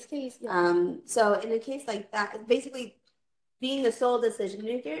 But right? in this case, yeah. So in a case like that, basically being the sole decision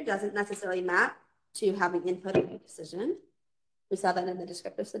maker doesn't necessarily map to having input in the decision. We saw that in the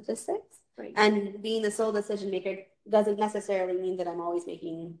descriptive statistics. Right. And being the sole decision maker doesn't necessarily mean that I'm always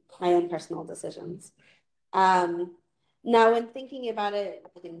making my own personal decisions. Now, when thinking about it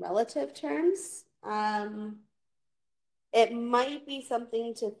in relative terms, it might be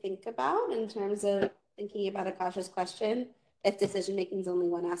something to think about in terms of thinking about Akasha's question. If decision making is only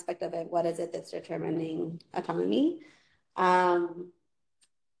one aspect of it, what is it that's determining autonomy? The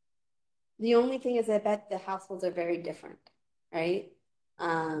only thing is I bet the households are very different, right?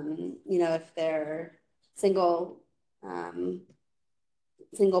 If they're single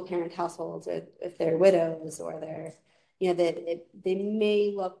parent households, or if they're widows, or they're, they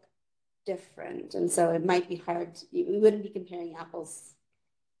may look different. And so it might be hard. We wouldn't be comparing apples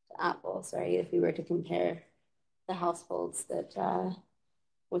to apples, right? If we were to compare the households that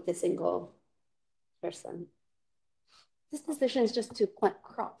with a single person. This decision is just to plant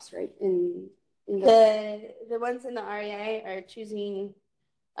crops, right? In the ones in the REI are choosing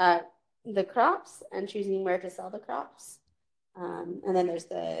the crops and choosing where to sell the crops. And then there's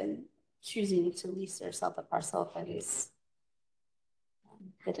the choosing to lease or sell the parcel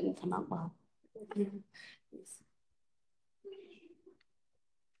that didn't come out well.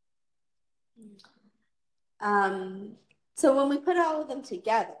 So when we put all of them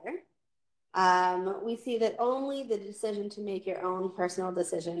together, we see that only the decision to make your own personal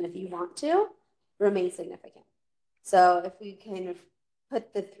decision, if you want to, remains significant. So if we kind of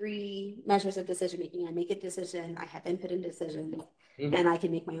put the 3 measures of decision making, I make a decision, I have input in decisions, and I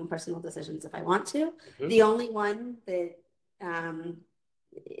can make my own personal decisions if I want to. The only one that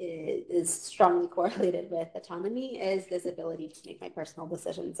is strongly correlated with autonomy is this ability to make my personal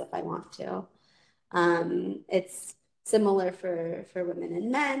decisions if I want to. It's similar for women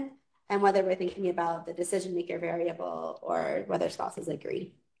and men, and whether we're thinking about the decision maker variable or whether spouses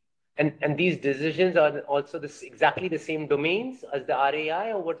agree. And these decisions are also exactly the same domains as the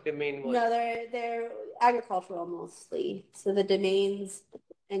RAI, or what domain was? No, they're agricultural mostly. So the domains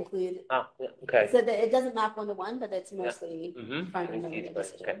include. Okay. So it doesn't map 1-to-1, but it's mostly farming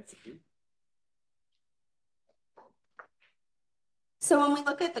decisions. Okay. So when we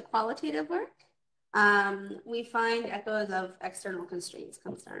look at the qualitative work, we find echoes of external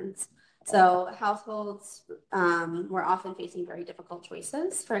concerns. So households were often facing very difficult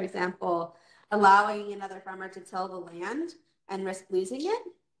choices. For example, allowing another farmer to till the land and risk losing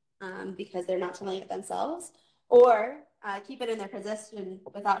it because they're not tilling it themselves, or keep it in their possession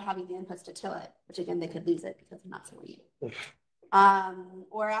without having the inputs to till it, which again, they could lose it because they're not tilling it.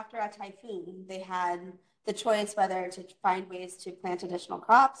 Or after a typhoon, they had the choice whether to find ways to plant additional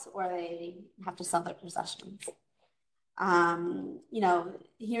crops or they have to sell their possessions.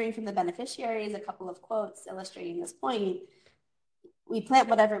 Hearing from the beneficiaries, a couple of quotes illustrating this point. We plant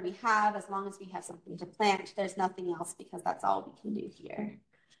whatever we have as long as we have something to plant. There's nothing else because that's all we can do here.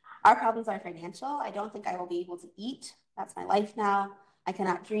 Our problems are financial. I don't think I will be able to eat. That's my life now. I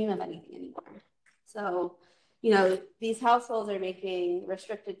cannot dream of anything anymore. So, these households are making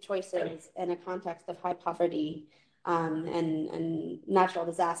restricted choices in a context of high poverty and natural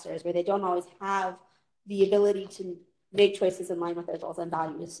disasters where they don't always have the ability to make choices in line with their goals and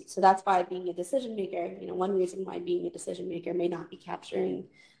values. So that's why being a decision maker, one reason why being a decision maker may not be capturing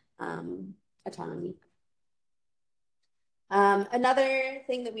autonomy. Another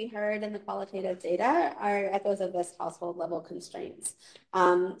thing that we heard in the qualitative data are echoes of this household level constraints.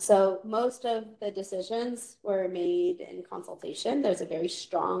 So most of the decisions were made in consultation. There's a very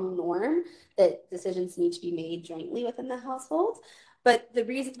strong norm that decisions need to be made jointly within the household. But the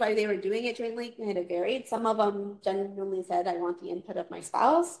reasons why they were doing it jointly kind of varied. Some of them genuinely said, I want the input of my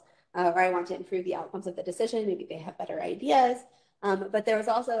spouse, or I want to improve the outcomes of the decision. Maybe they have better ideas. But there was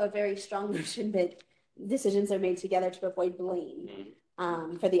also a very strong notion that decisions are made together to avoid blame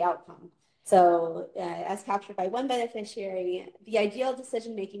for the outcome. So as captured by one beneficiary, the ideal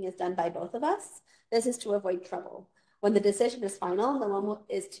decision making is done by both of us. This is to avoid trouble. When the decision is final, no one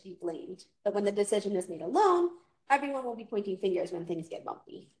is to be blamed. But when the decision is made alone, everyone will be pointing fingers when things get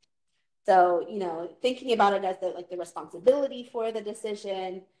bumpy. So, thinking about it as the responsibility for the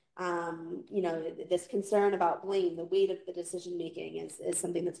decision, this concern about blame, the weight of the decision making is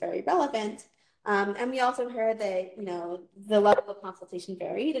something that's very relevant. And we also heard that, the level of consultation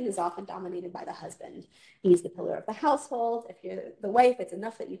varied and is often dominated by the husband. He's the pillar of the household. If you're the wife, it's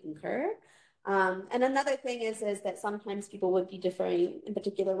enough that you concur. And another thing is that sometimes people would be differing, in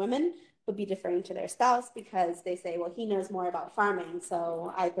particular women, would be deferring to their spouse because they say, well, he knows more about farming,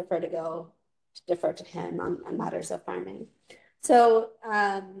 so I prefer to defer to him on matters of farming. So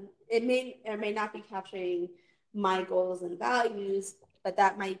it may or may not be capturing my goals and values, but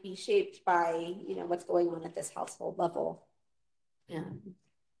that might be shaped by, what's going on at this household level.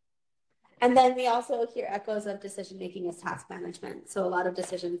 And then we also hear echoes of decision-making as task management. So a lot of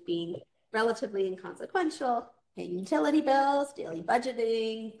decisions being relatively inconsequential, paying utility bills, daily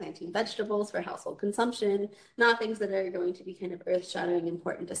budgeting, planting vegetables for household consumption, not things that are going to be kind of earth-shattering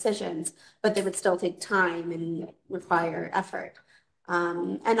important decisions, but they would still take time and require effort.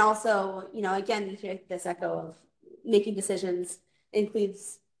 And also, again, you hear this echo of making decisions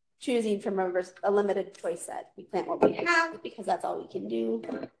includes choosing from a limited choice set. We plant what we have because that's all we can do.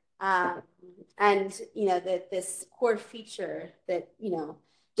 And, this core feature that,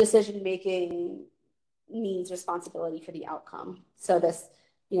 decision-making means responsibility for the outcome. So this,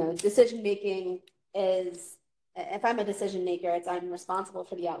 decision-making is, if I'm a decision maker, it's I'm responsible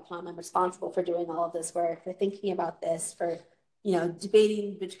for the outcome. I'm responsible for doing all of this work, for thinking about this, for,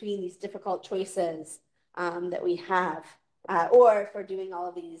 debating between these difficult choices that we have, or for doing all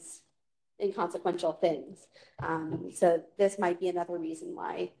of these inconsequential things. So this might be another reason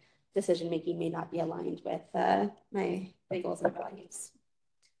why decision-making may not be aligned with my goals and values.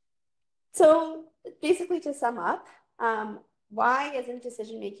 So basically, to sum up, why isn't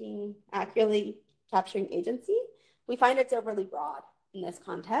decision-making accurately capturing agency? We find it's overly broad in this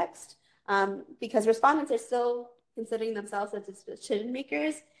context because respondents are still considering themselves as decision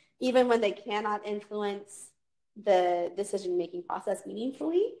makers, even when they cannot influence the decision-making process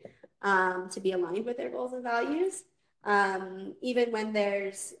meaningfully to be aligned with their goals and values. Even when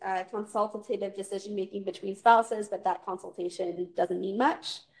there's consultative decision-making between spouses, but that consultation doesn't mean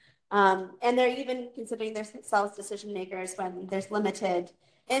much. And they're even considering themselves decision makers when there's limited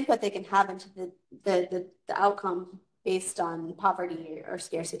input they can have into the outcome based on poverty or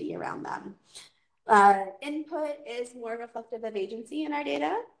scarcity around them. Input is more reflective of agency in our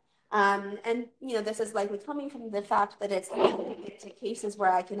data. And this is likely coming from the fact that it's limited to cases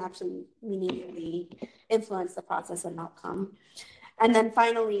where I can actually meaningfully influence the process and outcome. And then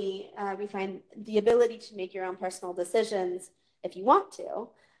finally, we find the ability to make your own personal decisions, if you want to,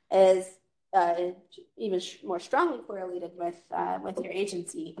 is even more strongly correlated with your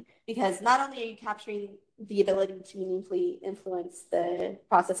agency, because not only are you capturing the ability to meaningfully influence the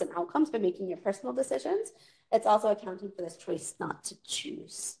process and outcomes by making your personal decisions, it's also accounting for this choice not to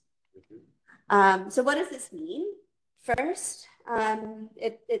choose. So what does this mean? First,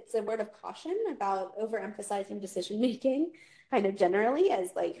 it's a word of caution about overemphasizing decision-making kind of generally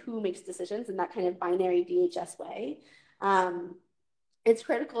as like who makes decisions in that kind of binary DHS way. It's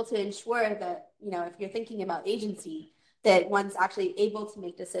critical to ensure that, if you're thinking about agency, that one's actually able to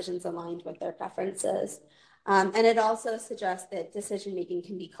make decisions aligned with their preferences. And it also suggests that decision-making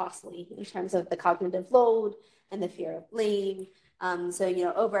can be costly in terms of the cognitive load and the fear of blame. So,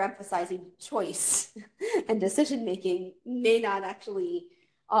 overemphasizing choice and decision-making may not actually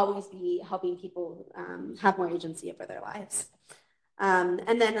always be helping people have more agency over their lives.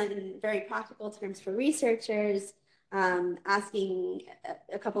 And then in very practical terms for researchers, asking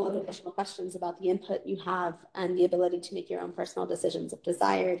a couple of additional questions about the input you have and the ability to make your own personal decisions if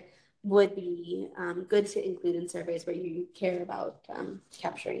desired would be good to include in surveys where you care about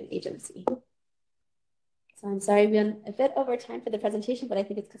capturing agency. So I'm sorry we went a bit over time for the presentation, but I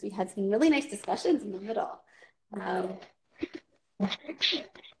think it's because we had some really nice discussions in the middle.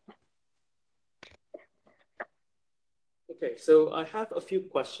 Okay, so I have a few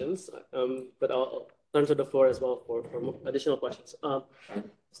questions, but I'll turn to the floor as well for additional questions.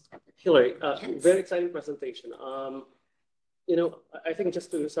 Hillary, Yes. very exciting presentation. You know, I think just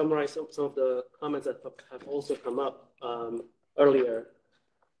to summarize some of the comments that have also come up earlier,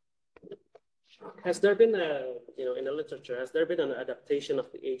 has there been in the literature, has there been an adaptation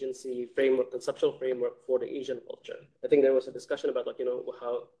of the agency framework, conceptual framework for the Asian culture? I think there was a discussion about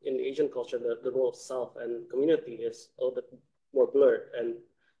how in Asian culture, the role of self and community is a little bit more blurred. And,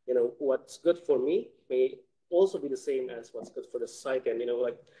 what's good for me may also be the same as what's good for the society. And,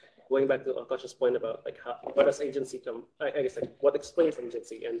 like going back to Akash's point about where does agency come, I guess what explains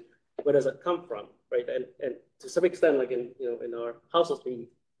agency and where does it come from, right? And to some extent, like in our households, we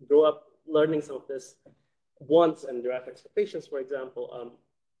grow up learning some of this wants and direct expectations, for example.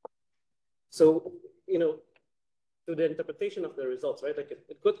 So, to the interpretation of the results, right? Like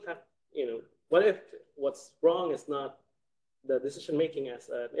it could have, what if what's wrong is not the decision making as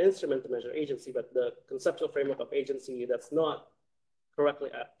an instrument to measure agency, but the conceptual framework of agency that's not correctly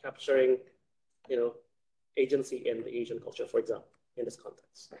capturing, agency in the Asian culture, for example, in this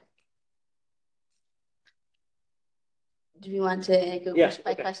context. Do we want to go Yeah, question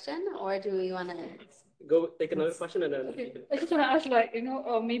by okay. question, or do we want to Go take another question and then. Okay, I just want to ask, like,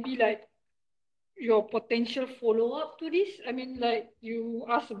 maybe like your potential follow-up to this. I mean, like you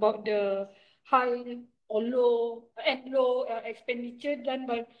asked about the high or low expenditure done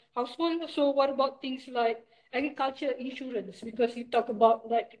by household. So what about things like agriculture insurance? Because you talk about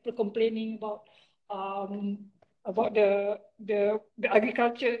like people complaining about the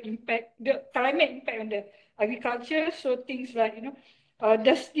agriculture impact, the climate impact on the agriculture. So things like,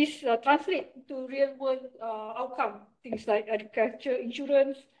 does this translate to real world outcome? Things like agriculture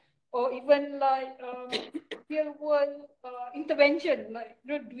insurance, or even like real world intervention, like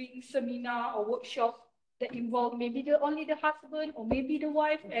doing seminar or workshop that involve maybe only the husband or maybe the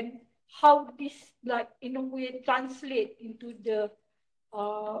wife, and how this like in a way translate into the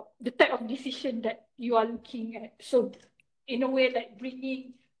type of decision that you are looking at. So in a way, like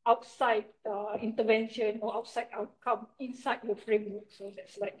bringing outside intervention or outside outcome inside your framework. So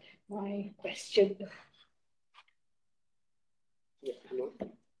that's like my question. Yeah.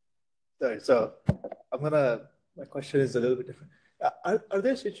 Sorry, so my question is a little bit different. Are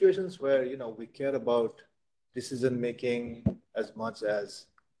there situations where, we care about decision making as much as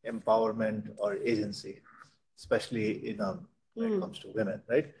empowerment or agency, especially when it comes to women,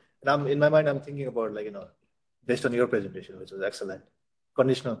 right? And in my mind, I'm thinking about based on your presentation, which was excellent,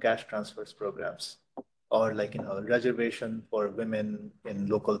 conditional cash transfers programs, or reservation for women in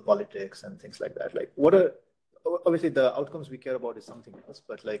local politics and things like that. Like obviously the outcomes we care about is something else,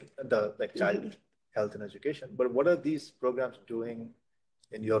 but child health and education. But what are these programs doing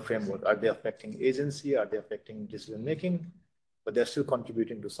in your framework? Are they affecting agency? Are they affecting decision making? But they're still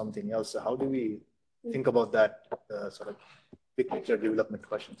contributing to something else. So how do we think about that sort of big picture development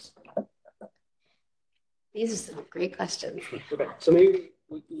questions? These are some great questions. Okay, so maybe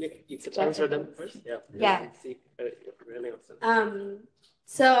you could answer them first. Yeah. Yeah. See,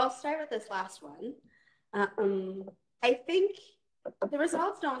 So I'll start with this last one. I think the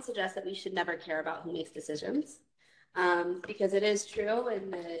results don't suggest that we should never care about who makes decisions, because it is true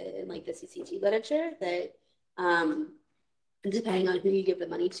in the CCG literature that depending on who you give the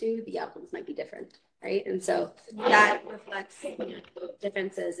money to, the outcomes might be different, right? And so that reflects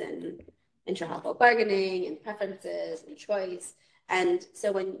differences in intra-household bargaining and preferences and choice. And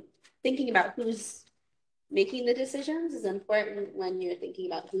so when thinking about who's making the decisions is important when you're thinking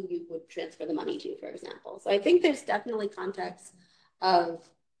about who you would transfer the money to, for example. So I think there's definitely contexts of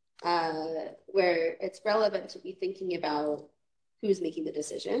where it's relevant to be thinking about who's making the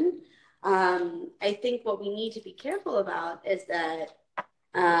decision. I think what we need to be careful about is that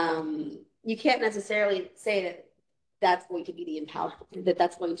you can't necessarily say that that's going to be the empowerment,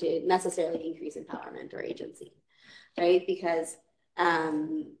 that's going to necessarily increase empowerment or agency, right? Because,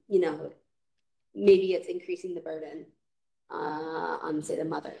 maybe it's increasing the burden on, say, the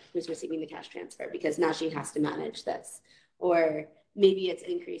mother who's receiving the cash transfer because now she has to manage this. Or maybe it's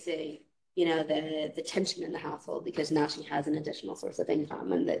increasing, the tension in the household because now she has an additional source of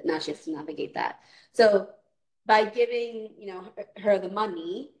income and that now she has to navigate that. So by giving, her the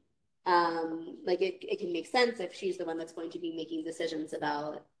money, it can make sense if she's the one that's going to be making decisions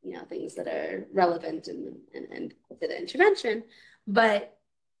about, things that are relevant and to the intervention. But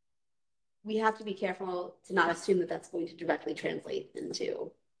we have to be careful to not assume that that's going to directly translate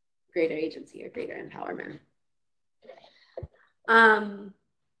into greater agency or greater empowerment.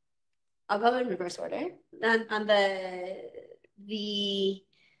 I'll go in reverse order. On the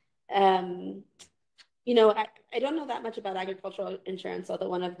you know, I don't know that much about agricultural insurance, although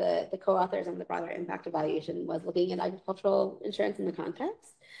one of the co-authors on the broader impact evaluation was looking at agricultural insurance in the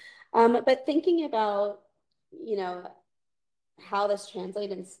context. But thinking about, you know, how this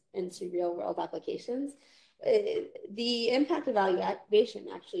translates into real world applications, the impact evaluation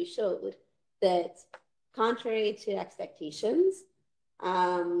actually showed that contrary to expectations,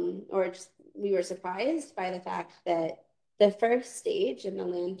 or just we were surprised by the fact that the first stage in the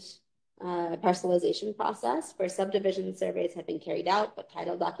land parcelization process, where subdivision surveys had been carried out but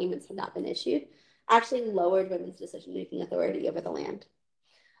title documents had not been issued, actually lowered women's decision-making authority over the land.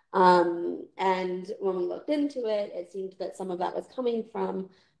 And when we looked into it, it seemed that some of that was coming from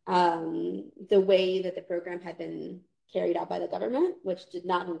the way that the program had been carried out by the government, which did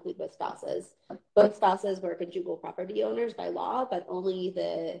not include both spouses. Both spouses were conjugal property owners by law, but only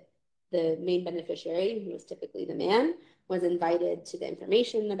the main beneficiary, who was typically the man, was invited to the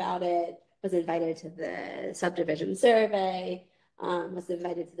information about it, was invited to the subdivision survey, was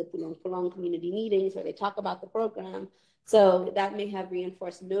invited to the Pulong Pulong community meetings where they talk about the program. So that may have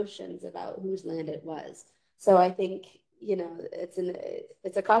reinforced notions about whose land it was. So I think, you know,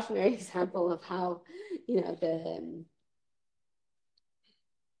 it's a cautionary example of how, you know,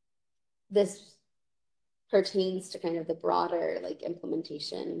 this pertains to kind of the broader like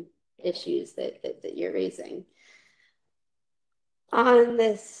implementation issues that you're raising. On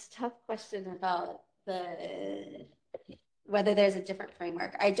this tough question about whether there's a different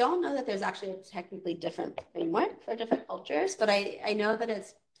framework, I don't know that there's actually a technically different framework for different cultures, but I know that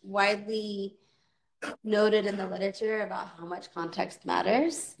it's widely noted in the literature about how much context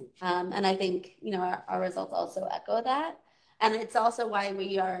matters. And I think, you know, our results also echo that. And it's also why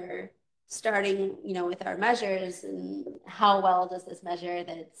we are starting, you know, with our measures and how well does this measure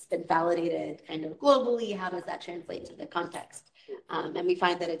that's been validated kind of globally, how does that translate to the context? And we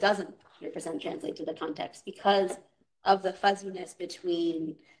find that it doesn't 100% translate to the context because of the fuzziness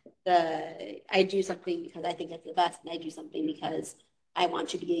between I do something because I think it's the best, and I do something because I want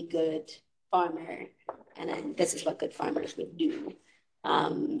to be a good farmer, and then this is what good farmers would do.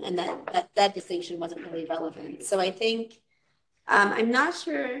 And that distinction wasn't really relevant. So I think I'm not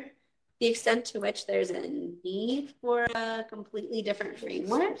sure the extent to which there's a need for a completely different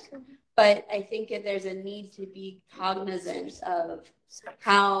framework, but I think that there's a need to be cognizant of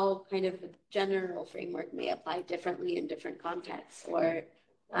how kind of a general framework may apply differently in different contexts, or,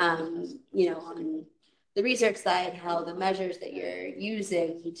 you know, on the research side, how the measures that you're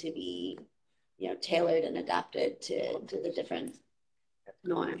using need to be, you know, tailored and adapted to the different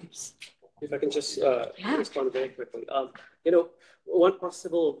norms. If I can just respond very quickly. You know, one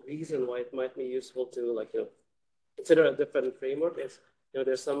possible reason why it might be useful to, like, you know, consider a different framework is, you know,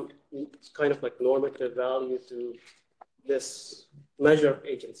 there's some kind of like normative value to this measure of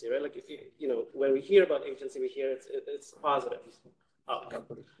agency, right? Like, if you know, when we hear about agency, we hear it's positive outcome.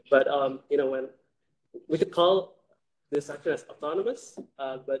 But you know, when we could call this action as autonomous,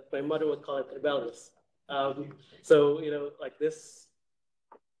 but my mother would call it rebellious. So, you know, like this,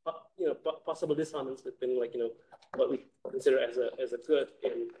 you know, possible dissonance between, like, you know, what we consider as a good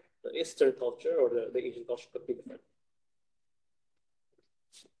in the Eastern culture or the Asian culture could be different.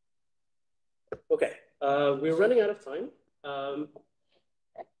 Okay, we're running out of time.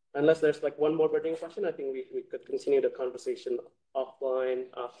 Unless there's like one more burning question, I think we could continue the conversation offline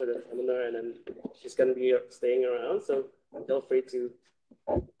after the seminar, and then she's going to be staying around. So feel free to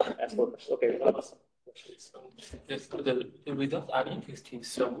ask more questions. Okay, questions. Yes, the results are interesting.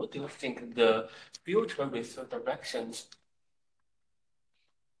 So what do you think the future research directions?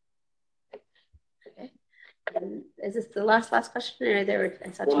 Okay. Is this the last question, or there were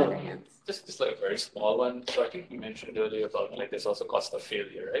such other hands? Just like a very small one. So I think you mentioned earlier about like there's also cost of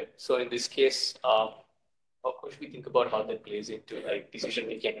failure, right? So in this case, how should we think about how that plays into like decision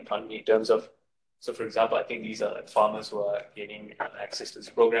making and economy in terms of, so for example, I think these are like farmers who are gaining access to this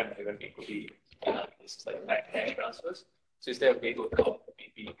program, even it could be cases like cash transfers. So is there a way to account,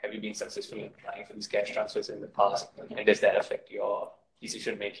 maybe have you been successful in applying for these cash transfers in the past, and does that affect your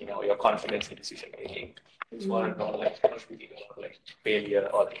decision making or your confidence in decision making? It's more and more like how should we think about like failure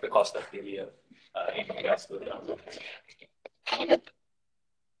or like the cost of failure in regards to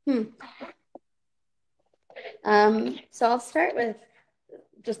So I'll start with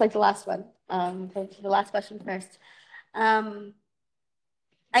just like the last one, the last question first. I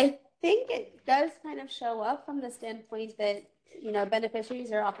think it does kind of show up from the standpoint that, you know,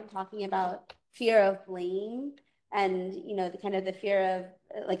 beneficiaries are often talking about fear of blame and, you know, the kind of the fear of,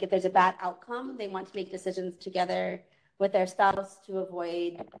 like, if there's a bad outcome, they want to make decisions together with their spouse to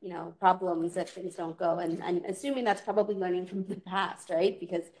avoid, problems if things don't go. And I'm assuming that's probably learning from the past, right?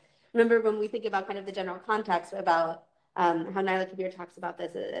 Because remember when we think about kind of the general context about how Naila Kabir talks about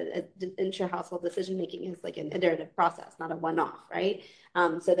this, intra-household decision-making is like an iterative process, not a one-off, right?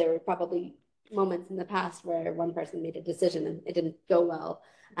 So there were probably moments in the past where one person made a decision and it didn't go well,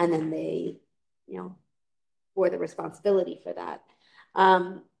 and then they, bore the responsibility for that.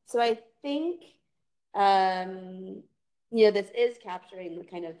 So I think, this is capturing the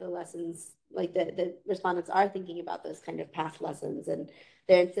kind of the lessons, like the respondents are thinking about those kind of past lessons, and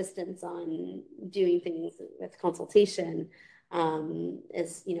their insistence on doing things with consultation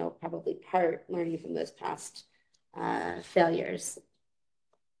is, probably part learning from those past failures.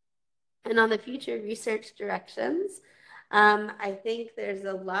 And on the future research directions, I think there's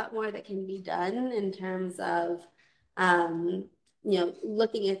a lot more that can be done in terms of,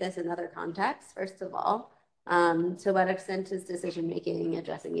 looking at this in other contexts, first of all. To what extent is decision-making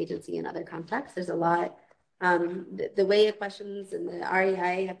addressing agency in other contexts? There's a lot. The WEA questions and the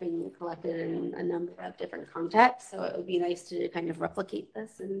REI have been collected in a number of different contexts, so it would be nice to kind of replicate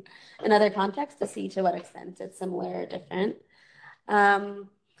this in other contexts to see to what extent it's similar or different.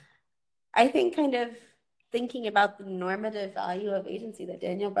 I think kind of thinking about the normative value of agency that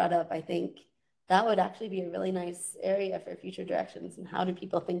Daniel brought up, I think that would actually be a really nice area for future directions. And how do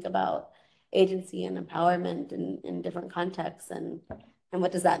people think about agency and empowerment in different contexts, and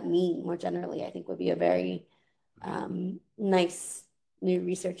what does that mean more generally? I think would be a very nice new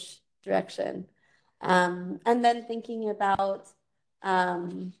research direction. And then thinking about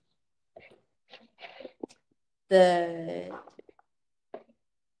a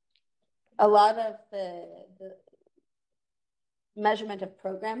lot of the measurement of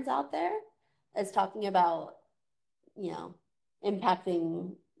programs out there is talking about,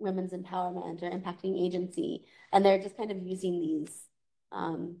 impacting women's empowerment or impacting agency. And they're just kind of using these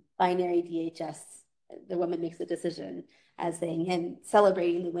binary DHS, the woman makes a decision, as thing and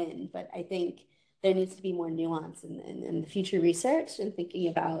celebrating the win. But I think there needs to be more nuance in the future research and thinking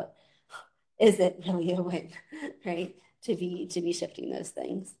about, is it really a win, right? To be shifting those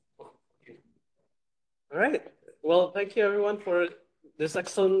things. All right. Well, thank you everyone for this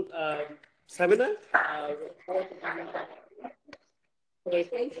excellent seminar.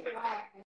 Thank you.